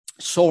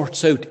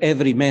sorts out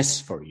every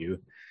mess for you,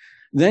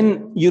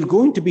 then you're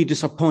going to be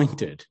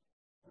disappointed.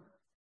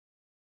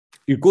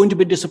 You're going to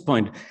be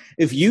disappointed.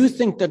 If you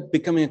think that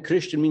becoming a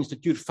Christian means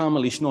that your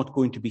family's not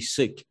going to be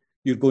sick,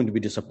 you're going to be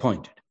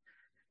disappointed.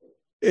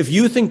 If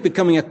you think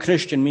becoming a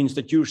Christian means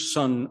that your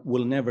son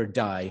will never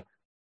die,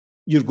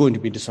 you're going to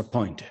be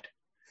disappointed.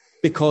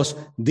 Because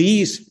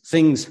these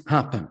things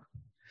happen.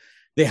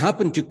 They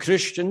happen to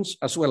Christians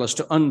as well as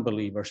to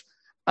unbelievers.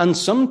 And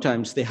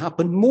sometimes they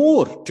happen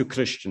more to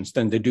Christians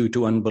than they do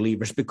to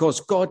unbelievers, because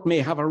God may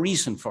have a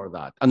reason for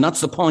that. And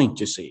that's the point,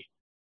 you see.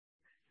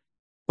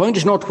 The point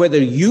is not whether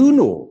you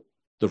know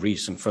the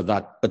reason for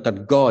that, but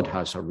that God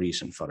has a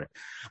reason for it.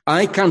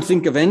 I can't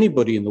think of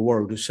anybody in the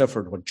world who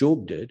suffered what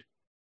Job did.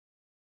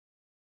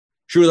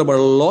 Sure, there were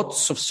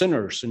lots of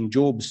sinners in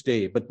Job's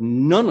day, but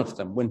none of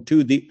them went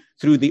through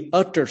the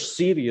utter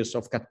series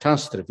of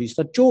catastrophes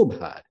that Job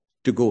had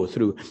to go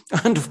through.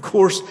 And of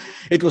course,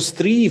 it was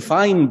 3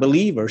 fine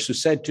believers who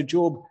said to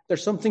Job,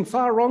 there's something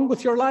far wrong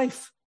with your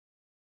life.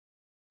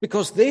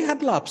 Because they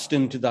had lapsed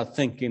into that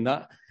thinking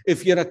that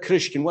if you're a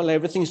Christian, well,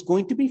 everything's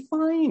going to be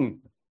fine.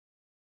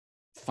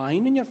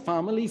 Fine in your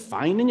family,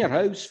 fine in your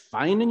house,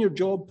 fine in your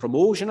job,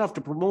 promotion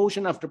after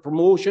promotion after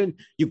promotion.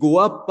 You go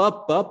up,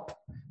 up, up.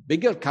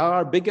 Bigger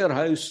car, bigger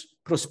house,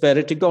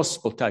 prosperity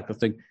gospel type of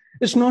thing.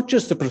 It's not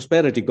just the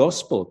prosperity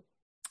gospel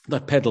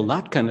that peddle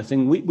that kind of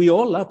thing. We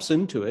all lapse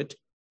into it.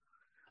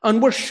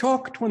 And we're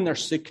shocked when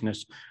there's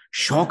sickness,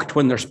 shocked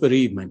when there's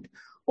bereavement.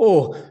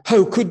 Oh,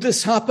 how could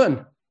this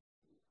happen?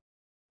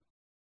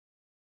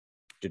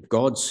 Did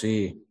God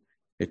say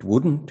it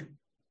wouldn't?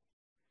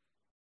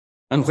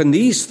 And when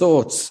these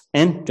thoughts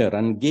enter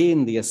and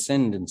gain the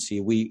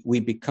ascendancy, we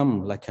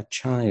become like a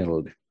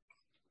child,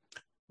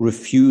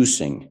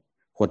 refusing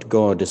what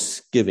God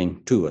is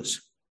giving to us.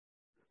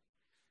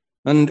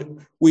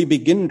 And we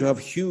begin to have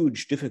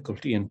huge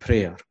difficulty in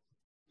prayer.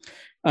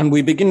 And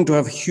we begin to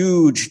have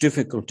huge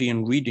difficulty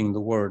in reading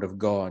the Word of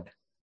God.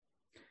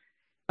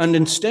 And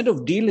instead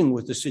of dealing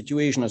with the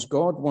situation as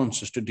God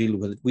wants us to deal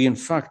with it, we in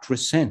fact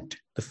resent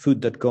the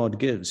food that God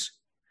gives.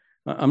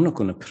 I'm not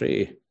going to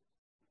pray.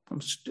 I'm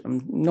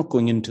not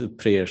going into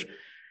prayers.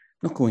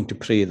 I'm not going to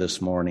pray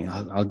this morning.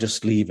 I'll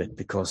just leave it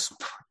because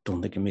I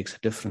don't think it makes a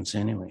difference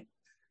anyway.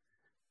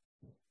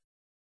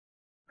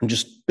 And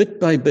just bit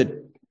by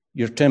bit,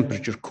 your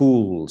temperature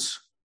cools.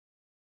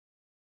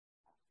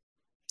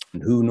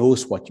 And who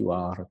knows what you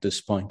are at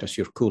this point as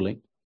you're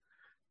cooling.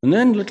 And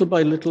then little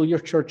by little, your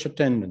church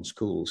attendance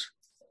cools.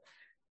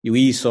 You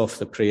ease off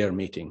the prayer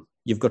meeting.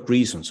 You've got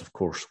reasons, of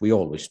course. We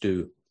always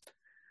do.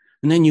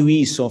 And then you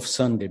ease off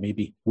Sunday,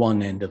 maybe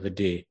one end of the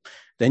day.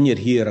 Then you're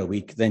here a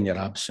week, then you're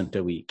absent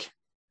a week.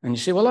 And you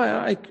say, well,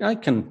 I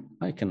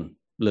can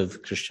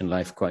live Christian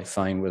life quite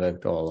fine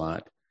without all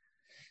that.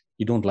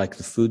 You don't like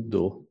the food,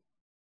 though.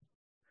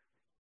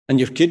 And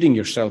you're kidding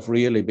yourself,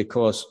 really,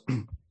 because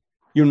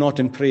you're not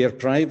in prayer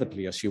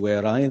privately as you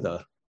were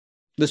either.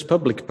 This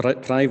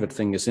public-private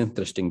thing is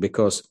interesting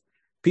because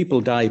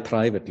people die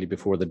privately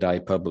before they die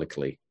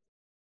publicly.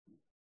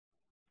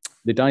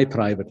 They die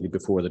privately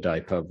before they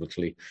die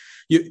publicly.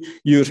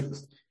 Your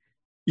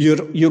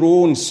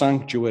own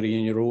sanctuary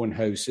in your own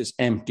house is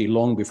empty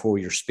long before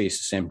your space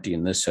is empty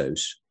in this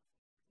house.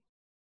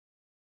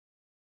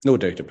 No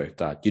doubt about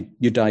that.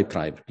 You die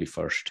privately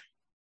first.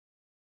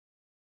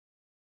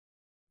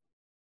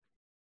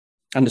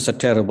 And it's a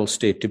terrible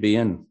state to be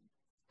in.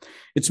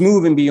 It's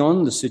moving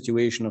beyond the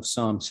situation of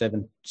Psalm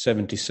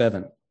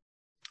 77.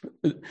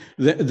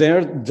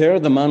 There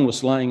the man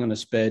was lying on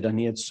his bed, and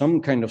he had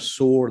some kind of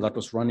sore that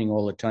was running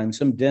all the time,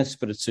 some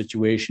desperate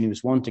situation. He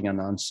was wanting an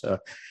answer.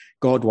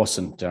 God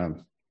wasn't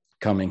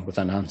coming with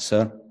an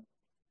answer.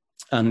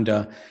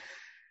 And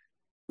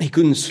he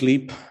couldn't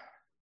sleep.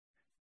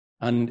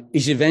 And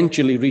he's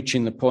eventually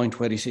reaching the point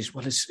where he says,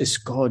 well, does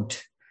God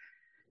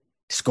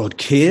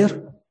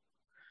care?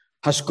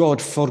 Has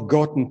God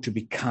forgotten to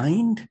be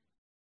kind?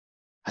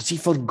 Has he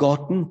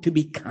forgotten to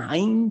be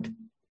kind?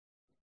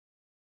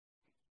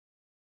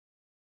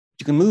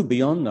 You can move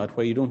beyond that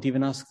where you don't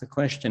even ask the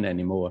question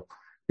anymore.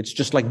 It's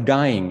just like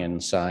dying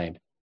inside.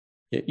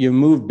 You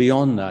move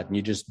beyond that and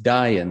you just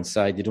die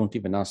inside. You don't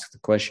even ask the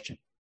question.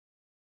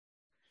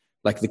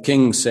 Like the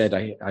king said,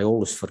 I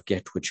always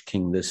forget which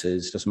king this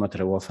is. Doesn't matter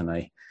how often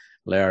I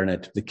learn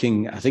it. The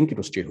king, I think it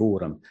was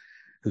Jehoram,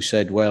 who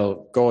said,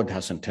 well, God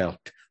hasn't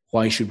helped.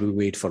 Why should we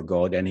wait for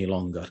God any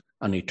longer?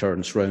 And he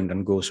turns round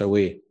and goes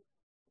away.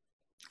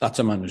 That's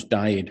a man who's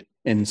died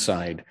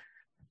inside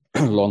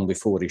long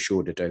before he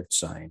showed it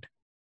outside.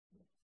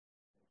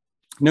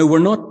 Now, we're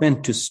not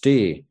meant to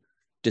stay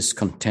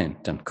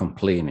discontent and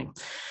complaining.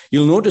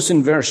 You'll notice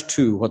in verse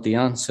 2 what the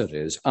answer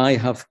is. I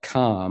have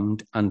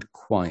calmed and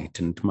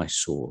quietened my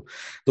soul.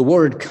 The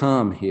word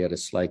calm here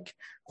is like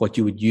what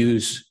you would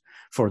use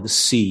for the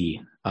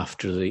sea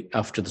after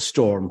the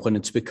storm, when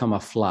it's become a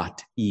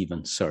flat,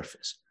 even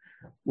surface.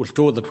 We're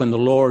told that when the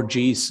Lord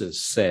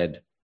Jesus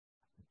said,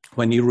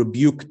 when he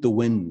rebuked the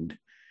wind,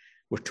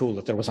 we're told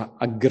that there was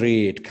a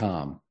great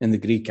calm. In the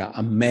Greek,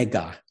 a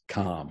mega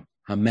calm.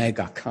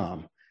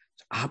 It's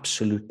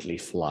absolutely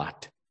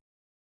flat.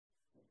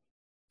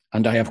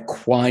 And I have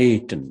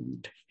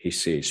quietened, he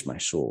says, my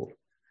soul.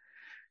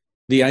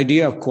 The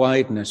idea of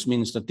quietness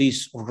means that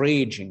these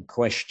raging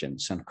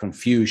questions and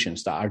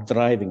confusions that are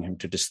driving him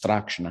to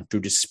distraction and to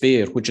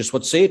despair, which is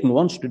what Satan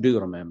wants to do,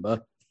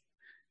 remember,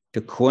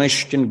 to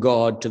question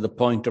God to the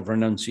point of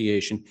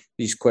renunciation,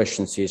 these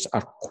questions, he says,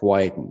 are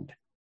quietened.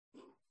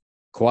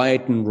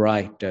 Quieten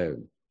right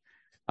down.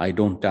 I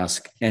don't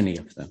ask any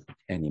of them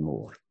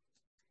anymore.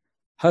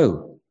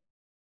 How?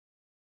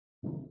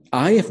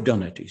 I have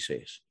done it, he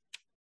says.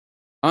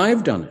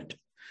 I've done it.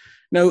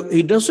 Now,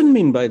 he doesn't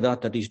mean by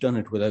that he's done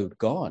it without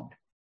God.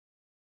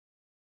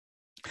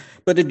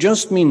 But it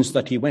just means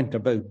that he went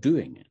about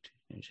doing it.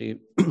 You see,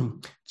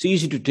 it's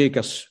easy to take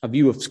a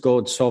view of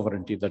God's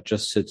sovereignty that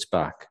just sits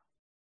back.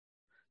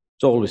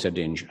 It's always a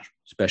danger,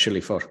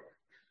 especially for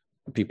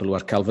people who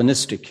are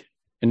Calvinistic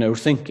in our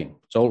thinking.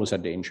 It's always a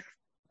danger.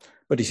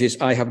 But he says,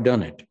 I have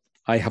done it.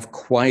 I have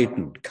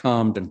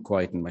calmed and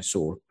quietened my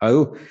soul.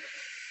 How?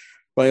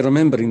 By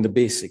remembering the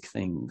basic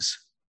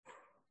things.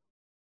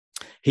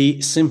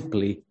 He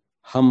simply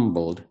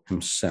humbled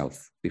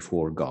himself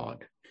before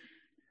God.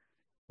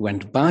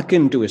 Went back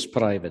into his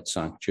private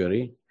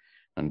sanctuary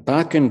and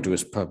back into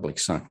his public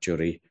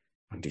sanctuary,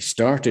 and he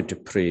started to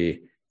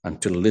pray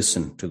and to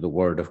listen to the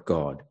word of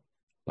God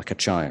like a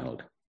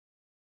child.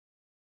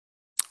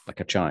 Like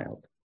a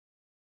child.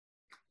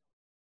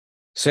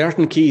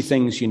 Certain key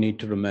things you need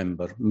to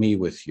remember, me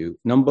with you.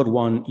 Number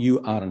one,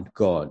 you aren't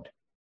God.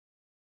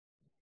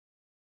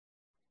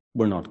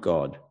 We're not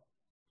God.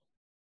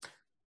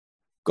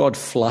 God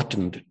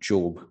flattened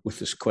Job with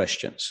his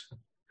questions.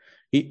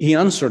 He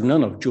answered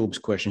none of Job's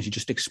questions. He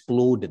just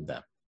exploded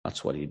them.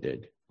 That's what he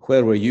did.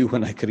 Where were you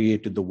when I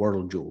created the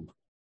world, Job?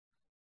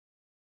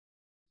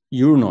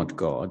 You're not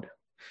God.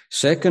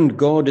 Second,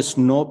 God is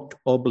not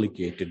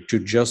obligated to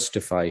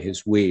justify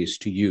his ways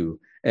to you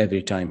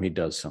every time he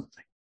does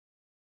something.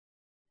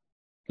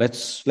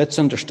 Let's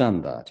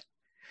understand that.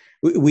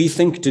 We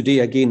think today,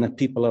 again, that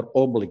people are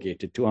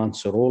obligated to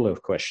answer all our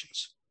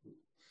questions.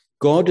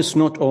 God is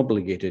not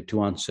obligated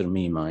to answer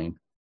me mine.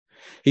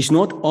 He's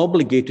not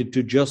obligated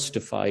to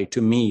justify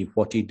to me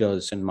what he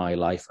does in my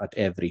life at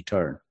every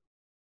turn.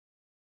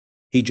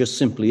 He just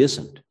simply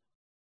isn't.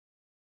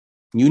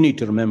 You need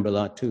to remember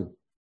that too.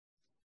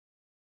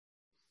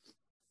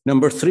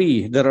 Number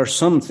 3, there are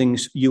some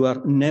things you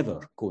are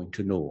never going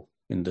to know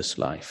in this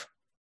life.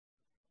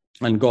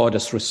 And God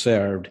has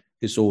reserved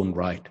his own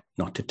right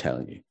not to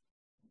tell you.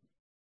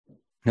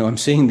 Now, I'm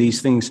saying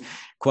these things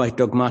quite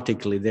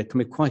dogmatically. They can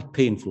be quite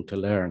painful to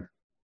learn.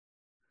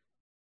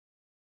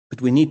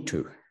 But we need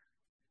to.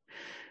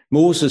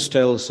 Moses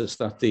tells us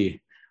that the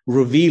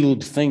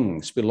revealed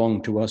things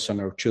belong to us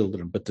and our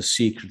children, but the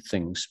secret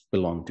things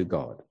belong to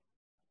God.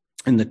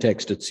 In the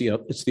text, it's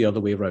the other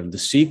way around. The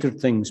secret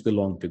things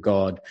belong to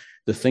God.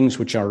 The things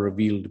which are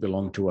revealed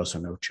belong to us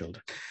and our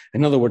children.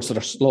 In other words, there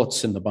are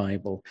lots in the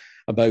Bible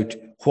about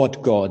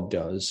what God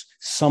does,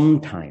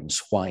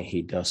 sometimes why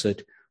he does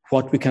it,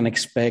 what we can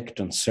expect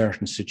in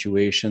certain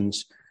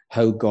situations,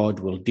 how God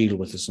will deal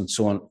with us and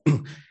so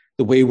on.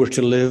 The way we're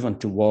to live and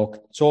to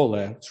walk, it's all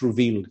there. It's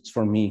revealed. It's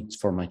for me. It's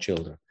for my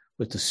children.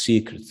 But the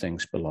secret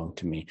things belong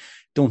to me.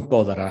 Don't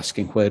bother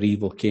asking where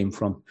evil came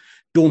from.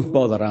 Don't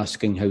bother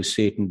asking how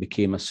Satan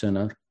became a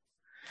sinner.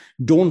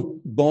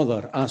 Don't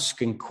bother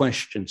asking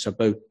questions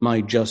about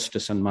my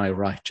justice and my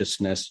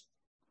righteousness.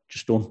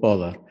 Just don't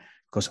bother.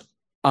 because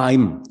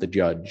I'm the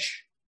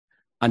judge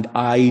and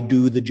I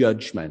do the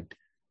judgment,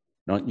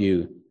 not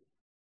you.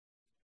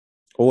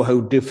 Oh,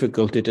 how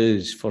difficult it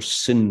is for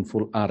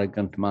sinful,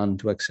 arrogant man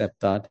to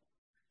accept that.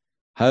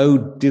 How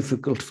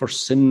difficult for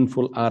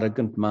sinful,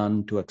 arrogant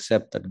man to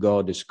accept that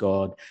God is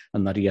God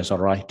and that he has a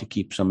right to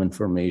keep some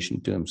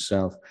information to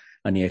himself,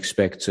 and he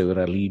expects our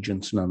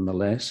allegiance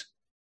nonetheless.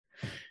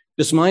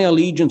 Does my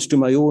allegiance to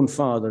my own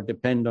father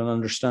depend on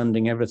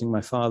understanding everything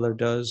my father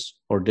does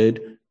or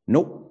did?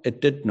 No,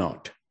 it did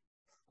not.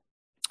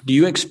 Do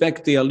you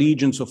expect the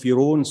allegiance of your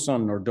own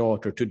son or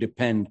daughter to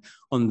depend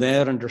on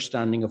their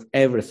understanding of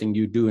everything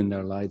you do in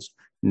their lives?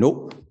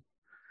 No.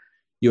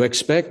 You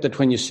expect that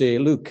when you say,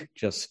 look,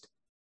 just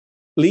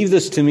leave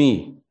this to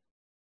me.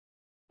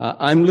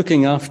 I'm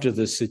looking after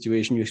this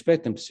situation. You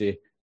expect them to say,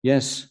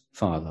 yes,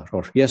 father,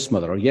 or yes,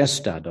 mother, or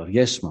yes, dad, or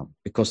yes, mom,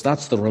 because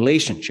that's the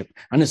relationship.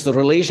 And it's the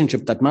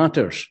relationship that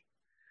matters,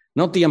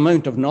 not the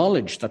amount of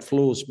knowledge that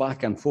flows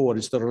back and forth.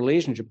 It's the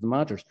relationship that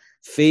matters.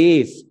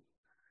 Faith,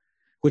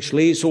 which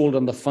lays hold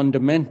on the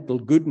fundamental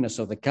goodness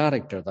of the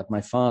character that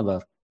my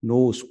father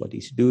knows what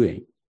he's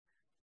doing.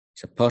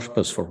 It's a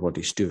purpose for what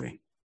he's doing.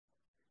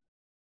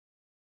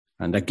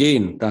 And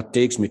again, that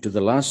takes me to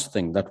the last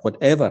thing, that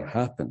whatever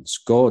happens,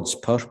 God's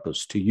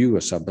purpose to you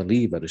as a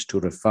believer is to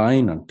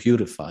refine and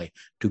purify,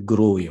 to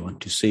grow you and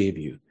to save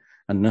you.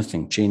 And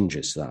nothing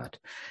changes that.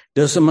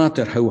 Doesn't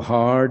matter how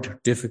hard,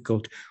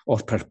 difficult, or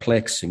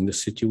perplexing the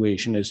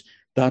situation is,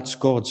 that's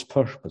God's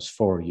purpose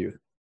for you.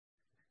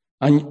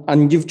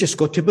 And you've just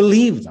got to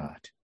believe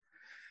that.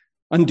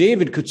 And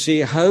David could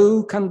say,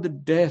 how can the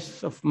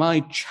death of my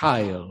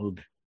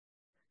child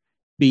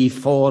be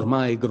for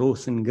my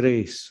growth in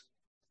grace?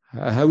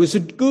 How is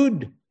it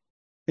good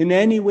in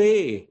any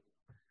way?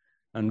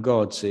 And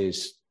God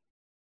says,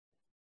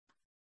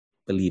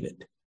 believe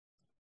it.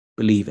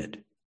 Believe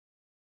it.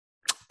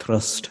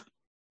 Trust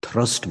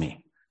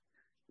me.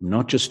 I'm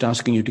not just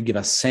asking you to give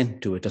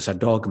assent to it as a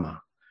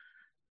dogma,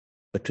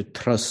 but to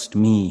trust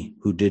me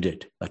who did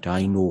it, that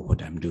I know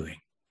what I'm doing.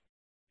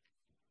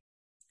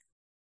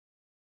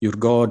 Your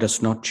God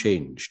has not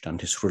changed, and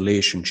his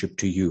relationship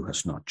to you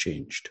has not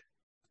changed.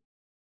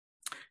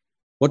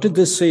 What did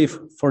this say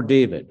for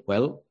David?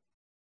 Well,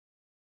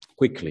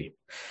 quickly.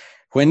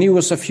 When he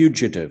was a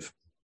fugitive,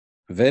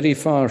 very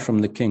far from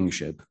the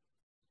kingship,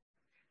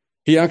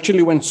 he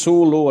actually went so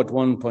low at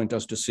one point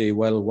as to say,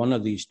 well, one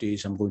of these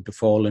days I'm going to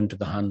fall into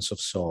the hands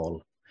of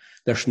Saul.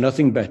 There's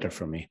nothing better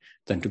for me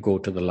than to go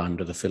to the land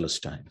of the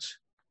Philistines.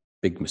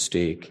 Big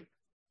mistake.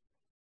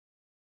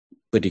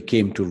 But he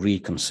came to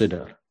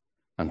reconsider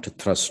and to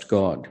trust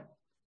God.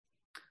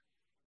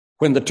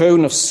 When the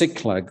town of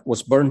Ziklag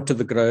was burnt to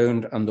the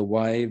ground and the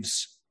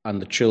wives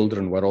and the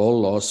children were all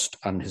lost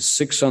and his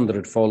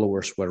 600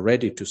 followers were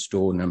ready to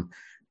stone him,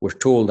 we're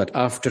told that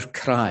after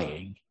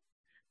crying,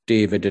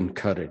 David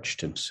encouraged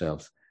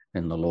himself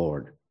in the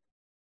Lord.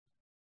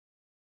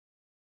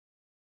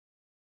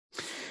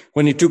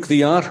 When he took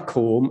the ark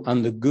home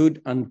and the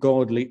good and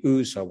godly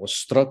Uzzah was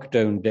struck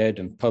down dead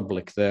in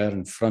public there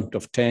in front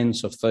of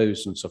tens of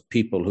thousands of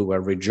people who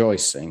were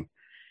rejoicing,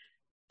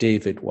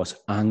 David was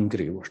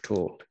angry, we're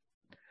told.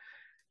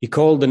 He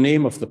called the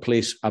name of the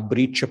place a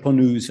breach upon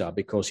Uzzah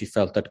because he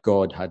felt that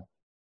God had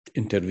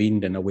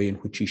intervened in a way in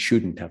which he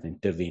shouldn't have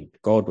intervened.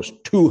 God was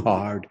too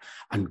hard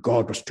and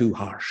God was too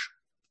harsh.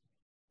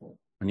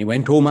 And he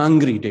went home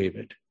angry,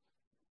 David.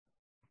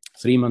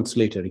 3 months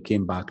later, he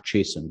came back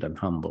chastened and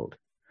humbled.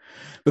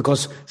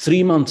 Because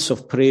 3 months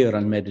of prayer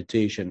and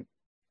meditation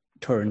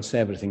turns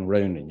everything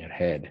round in your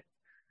head.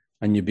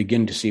 And you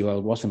begin to see, well,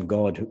 it wasn't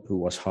God who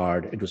was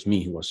hard. It was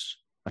me who was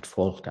at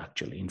fault,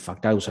 actually. In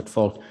fact, I was at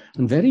fault.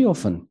 And very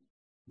often,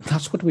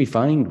 that's what we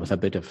find with a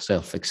bit of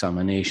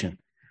self-examination,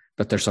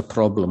 that there's a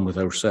problem with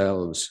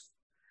ourselves.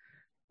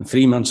 And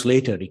 3 months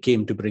later, he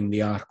came to bring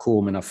the ark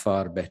home in a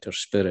far better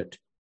spirit.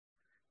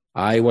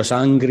 I was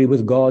angry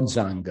with God's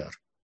anger.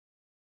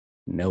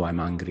 Now I'm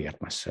angry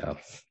at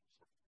myself.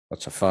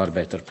 That's a far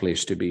better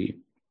place to be.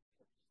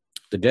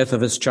 The death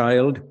of his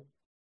child,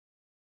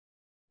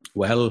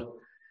 well,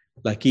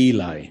 like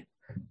Eli,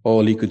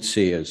 all he could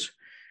say is,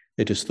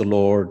 it is the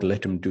Lord,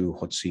 let him do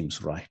what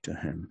seems right to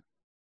him.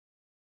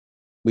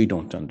 We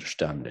don't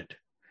understand it.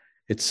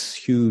 It's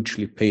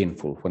hugely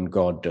painful when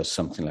God does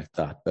something like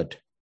that, but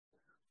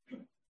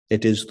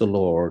it is the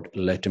Lord,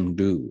 let him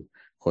do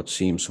what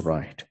seems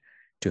right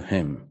to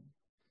him.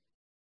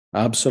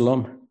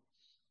 Absalom,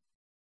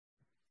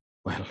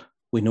 well,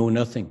 we know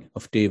nothing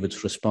of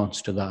David's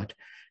response to that,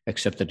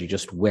 except that he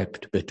just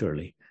wept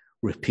bitterly,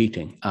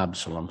 repeating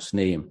Absalom's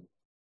name.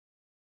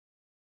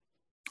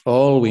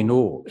 All we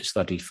know is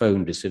that he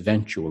found his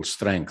eventual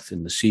strength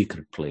in the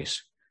secret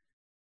place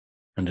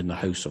and in the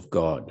house of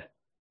God.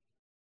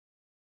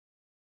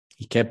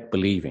 He kept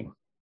believing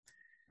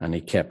and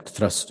he kept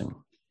trusting.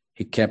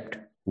 He kept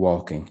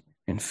walking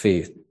in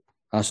faith,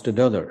 as did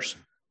others.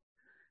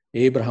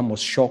 Abraham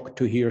was shocked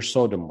to hear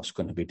Sodom was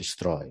going to be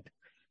destroyed.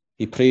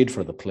 He prayed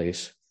for the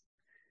place.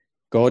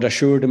 God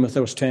assured him if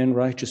there was 10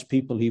 righteous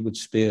people, he would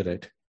spare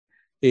it.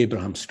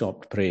 Abraham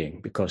stopped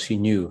praying because he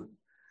knew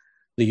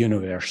the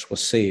universe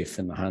was safe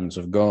in the hands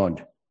of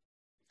God.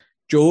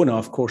 Jonah,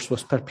 of course,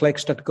 was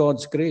perplexed at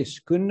God's grace,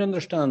 couldn't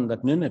understand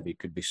that Nineveh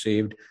could be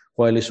saved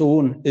while his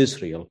own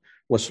Israel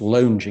was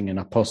lounging in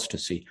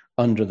apostasy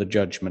under the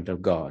judgment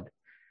of God.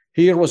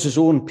 Here was his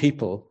own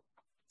people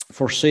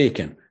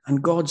forsaken,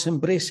 and God's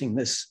embracing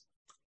this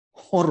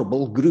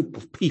horrible group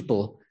of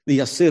people, the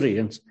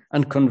Assyrians,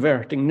 and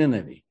converting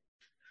Nineveh.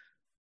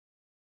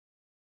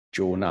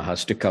 Jonah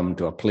has to come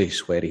to a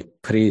place where he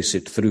prays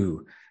it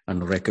through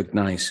and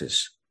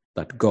recognizes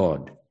that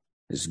God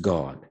is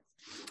God.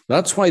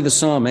 That's why the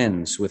psalm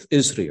ends with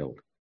Israel,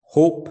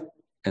 hope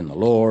in the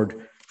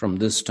Lord from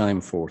this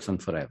time forth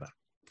and forever.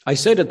 I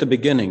said at the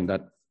beginning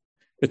that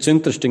it's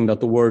interesting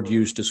that the word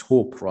used is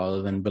hope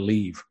rather than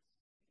believe.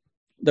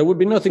 There would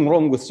be nothing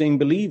wrong with saying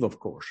believe, of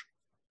course.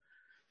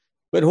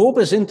 But hope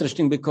is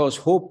interesting because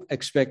hope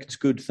expects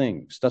good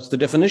things. That's the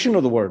definition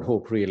of the word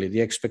hope, really,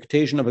 the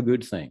expectation of a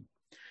good thing.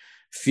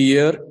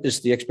 Fear is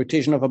the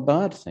expectation of a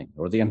bad thing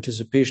or the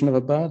anticipation of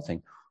a bad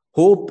thing.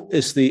 Hope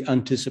is the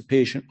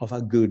anticipation of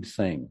a good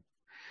thing.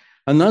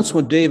 And that's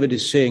what David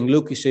is saying.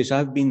 Look, he says,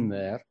 I've been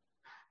there.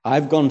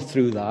 I've gone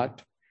through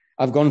that.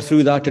 I've gone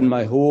through that in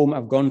my home.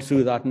 I've gone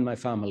through that in my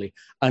family.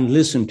 And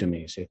listen to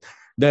me, see,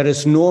 there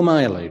is no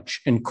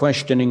mileage in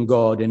questioning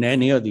God in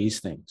any of these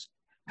things.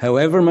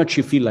 However much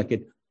you feel like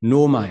it,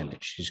 no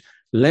mileage. He says,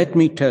 let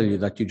me tell you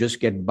that you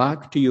just get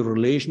back to your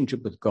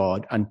relationship with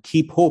God and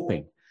keep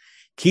hoping.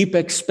 Keep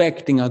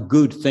expecting a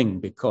good thing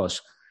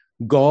because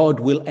God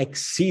will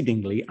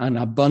exceedingly and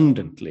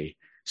abundantly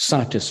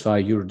satisfy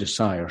your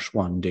desires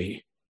one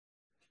day.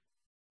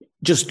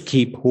 Just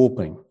keep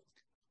hoping.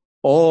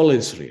 All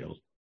Israel,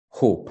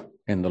 hope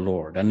in the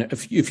Lord. And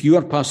if you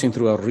are passing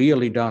through a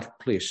really dark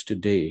place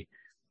today,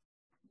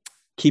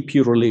 keep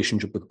your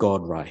relationship with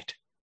God right.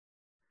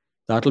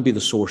 That'll be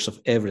the source of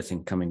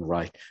everything coming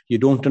right. You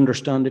don't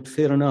understand it,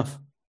 fair enough.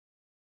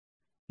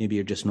 Maybe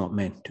you're just not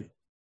meant to.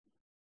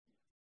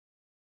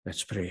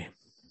 Let's pray.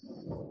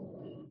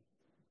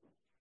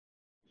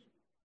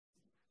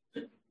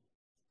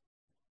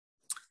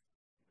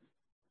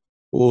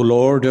 O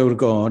Lord, our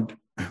God,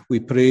 we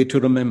pray to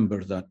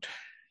remember that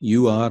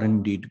you are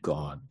indeed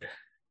God.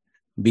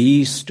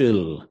 Be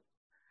still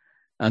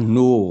and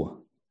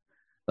know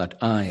that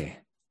I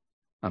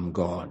am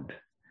God.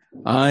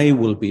 I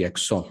will be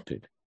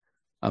exalted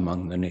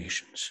among the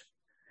nations.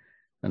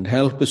 And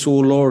help us, O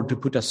Lord, to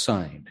put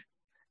aside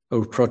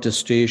our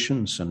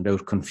protestations and our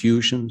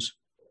confusions,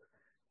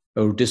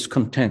 our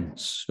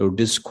discontents, our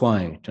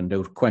disquiet, and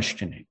our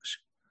questionings.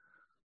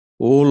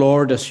 O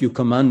Lord, as you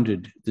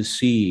commanded the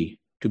sea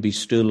to be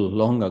still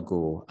long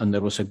ago, and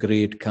there was a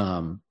great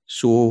calm,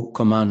 so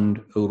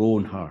command our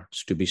own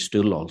hearts to be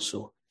still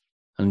also,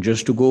 and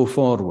just to go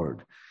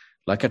forward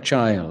like a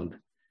child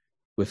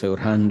with our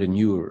hand in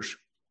yours,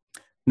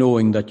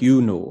 knowing that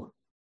you know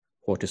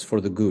what is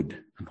for the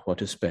good and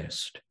what is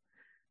best.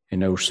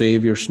 In our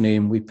Saviour's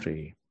name we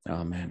pray.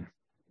 Amen.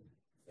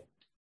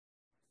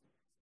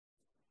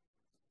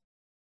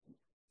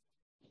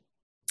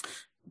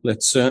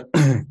 Let's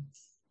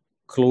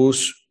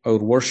close our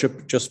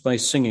worship just by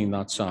singing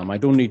that psalm. I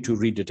don't need to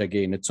read it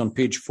again. It's on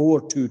page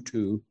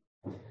 422.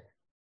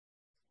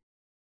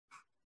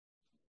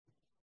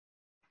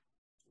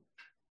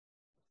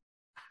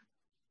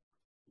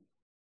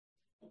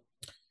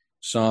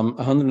 Psalm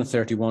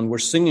 131. We're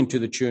singing to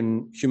the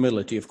tune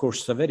Humility. Of course,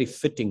 it's a very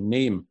fitting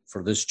name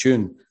for this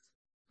tune.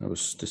 I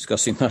was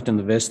discussing that in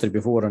the vestry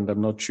before, and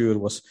I'm not sure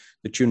was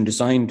the tune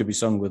designed to be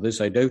sung with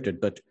this. I doubt it,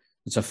 but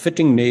it's a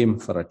fitting name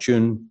for a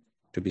tune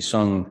to be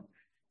sung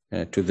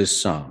to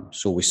this psalm.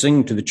 So we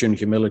sing to the tune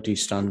Humility,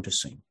 stand to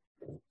sing.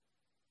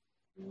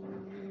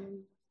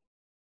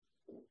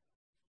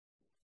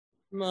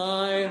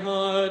 My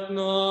heart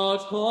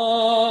not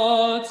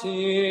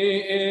haughty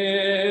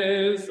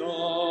is, O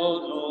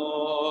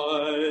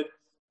Lord,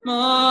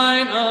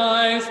 mine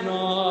eyes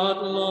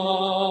not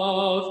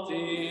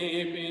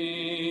lofty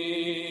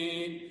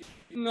be,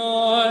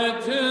 nor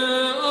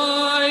do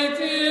I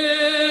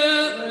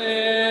deal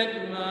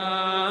in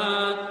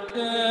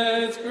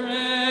matters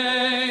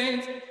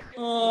great,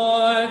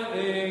 or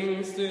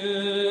things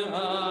too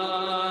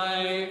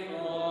high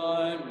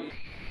for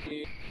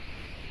me.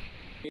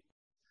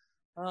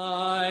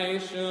 I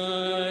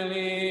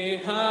surely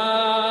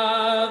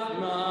have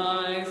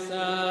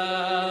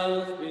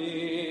myself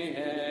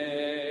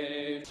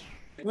behaved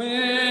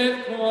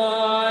with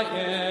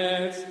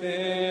quiet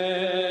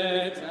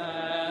spirit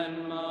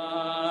and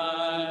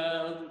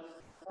mild,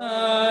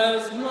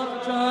 as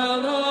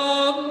child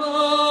of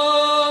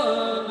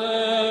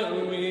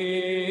mother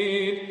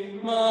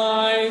weak,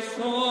 my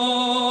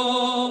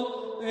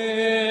soul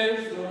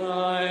is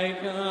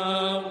like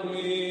a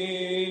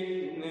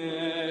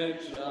weaned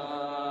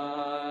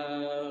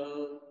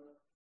child.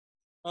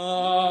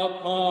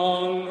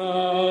 Upon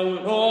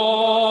the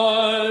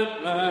Lord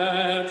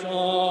let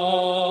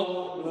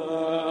all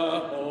the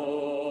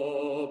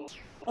hope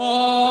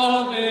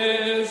of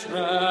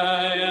Israel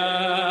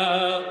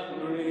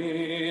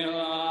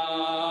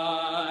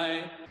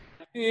rely.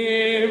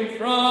 Him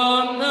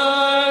from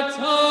the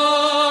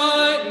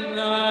time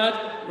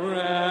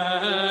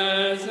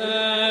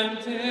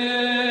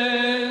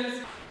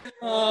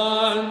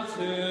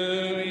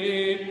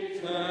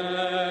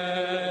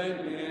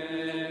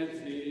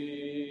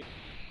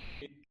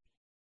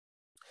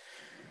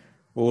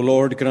O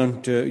Lord,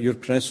 grant your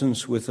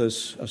presence with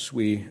us as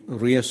we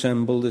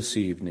reassemble this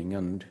evening,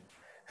 and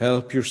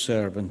help your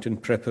servant in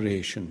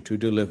preparation to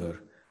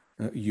deliver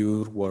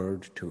your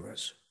word to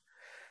us.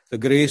 The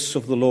grace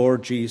of the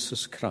Lord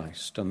Jesus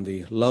Christ and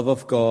the love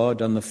of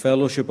God and the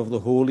fellowship of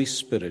the Holy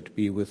Spirit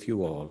be with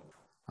you all.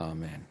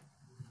 Amen.